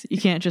processes.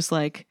 You can't just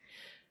like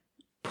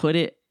put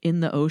it in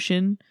the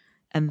ocean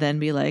and then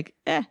be like,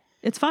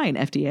 it's fine,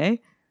 FDA.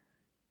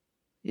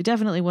 It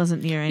definitely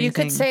wasn't near anything. You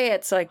could say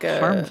it's like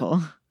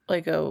harmful.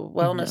 Like a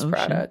wellness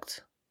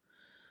product.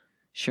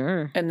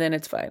 Sure. And then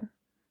it's fine.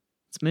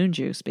 It's moon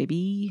juice,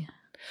 baby.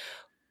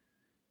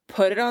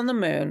 Put it on the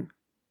moon.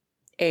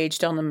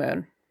 Aged on the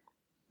moon.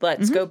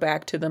 Let's go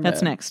back to the moon.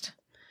 That's next.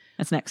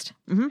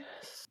 Mm-hmm.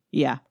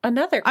 Yeah.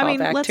 Another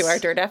callback to our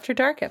Dirt After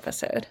Dark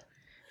episode.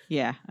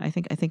 Yeah, I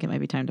think it might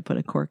be time to put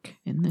a cork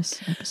in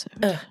this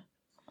episode.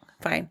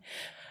 Fine.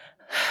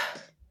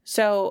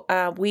 So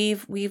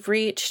we've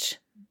reached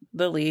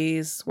the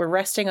lees. We're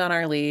resting on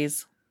our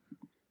lees.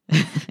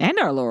 And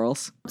our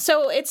laurels.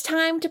 So it's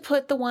time to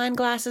put the wine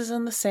glasses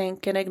in the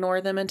sink and ignore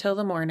them until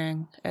the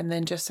morning. And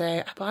then just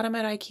say, I bought them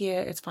at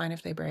IKEA. It's fine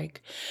if they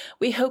break.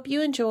 We hope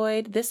you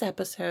enjoyed this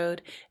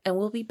episode, and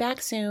we'll be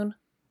back soon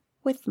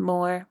with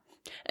more.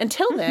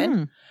 Until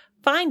then,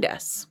 find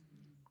us.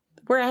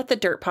 We're at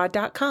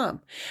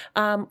thedirtpod.com.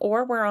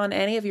 Or we're on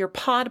any of your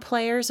pod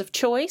players of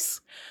choice.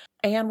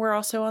 And we're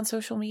also on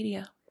social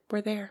media.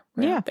 We're there.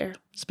 We're out there.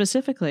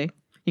 Specifically,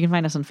 you can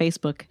find us on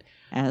Facebook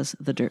as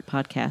The Dirt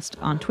Podcast.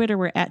 On Twitter,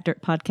 we're at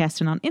Dirt Podcast.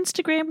 And on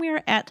Instagram, we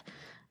are at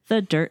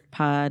The Dirt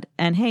Pod.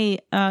 And hey,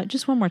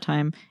 just one more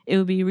time, it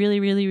would be really,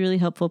 really, really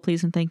helpful,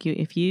 please and thank you,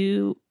 if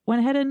you went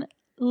ahead and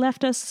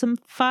left us some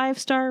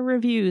 5-star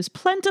reviews,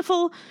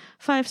 plentiful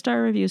 5-star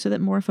reviews, so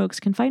that more folks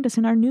can find us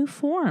in our new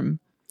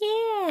form.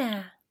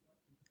 Yeah.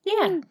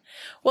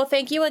 Well,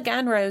 thank you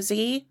again,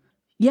 Rosie.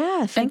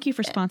 Yeah, thank you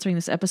for sponsoring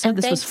this episode.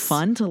 This was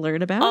fun to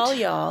learn about. All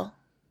y'all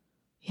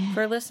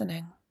for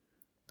listening.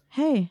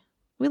 Hey,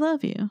 we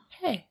love you.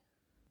 Hey.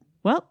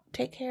 Well,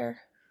 take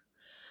care.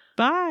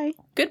 Bye.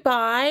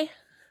 Goodbye.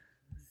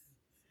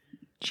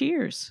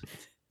 Cheers.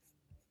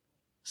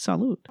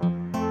 Salute.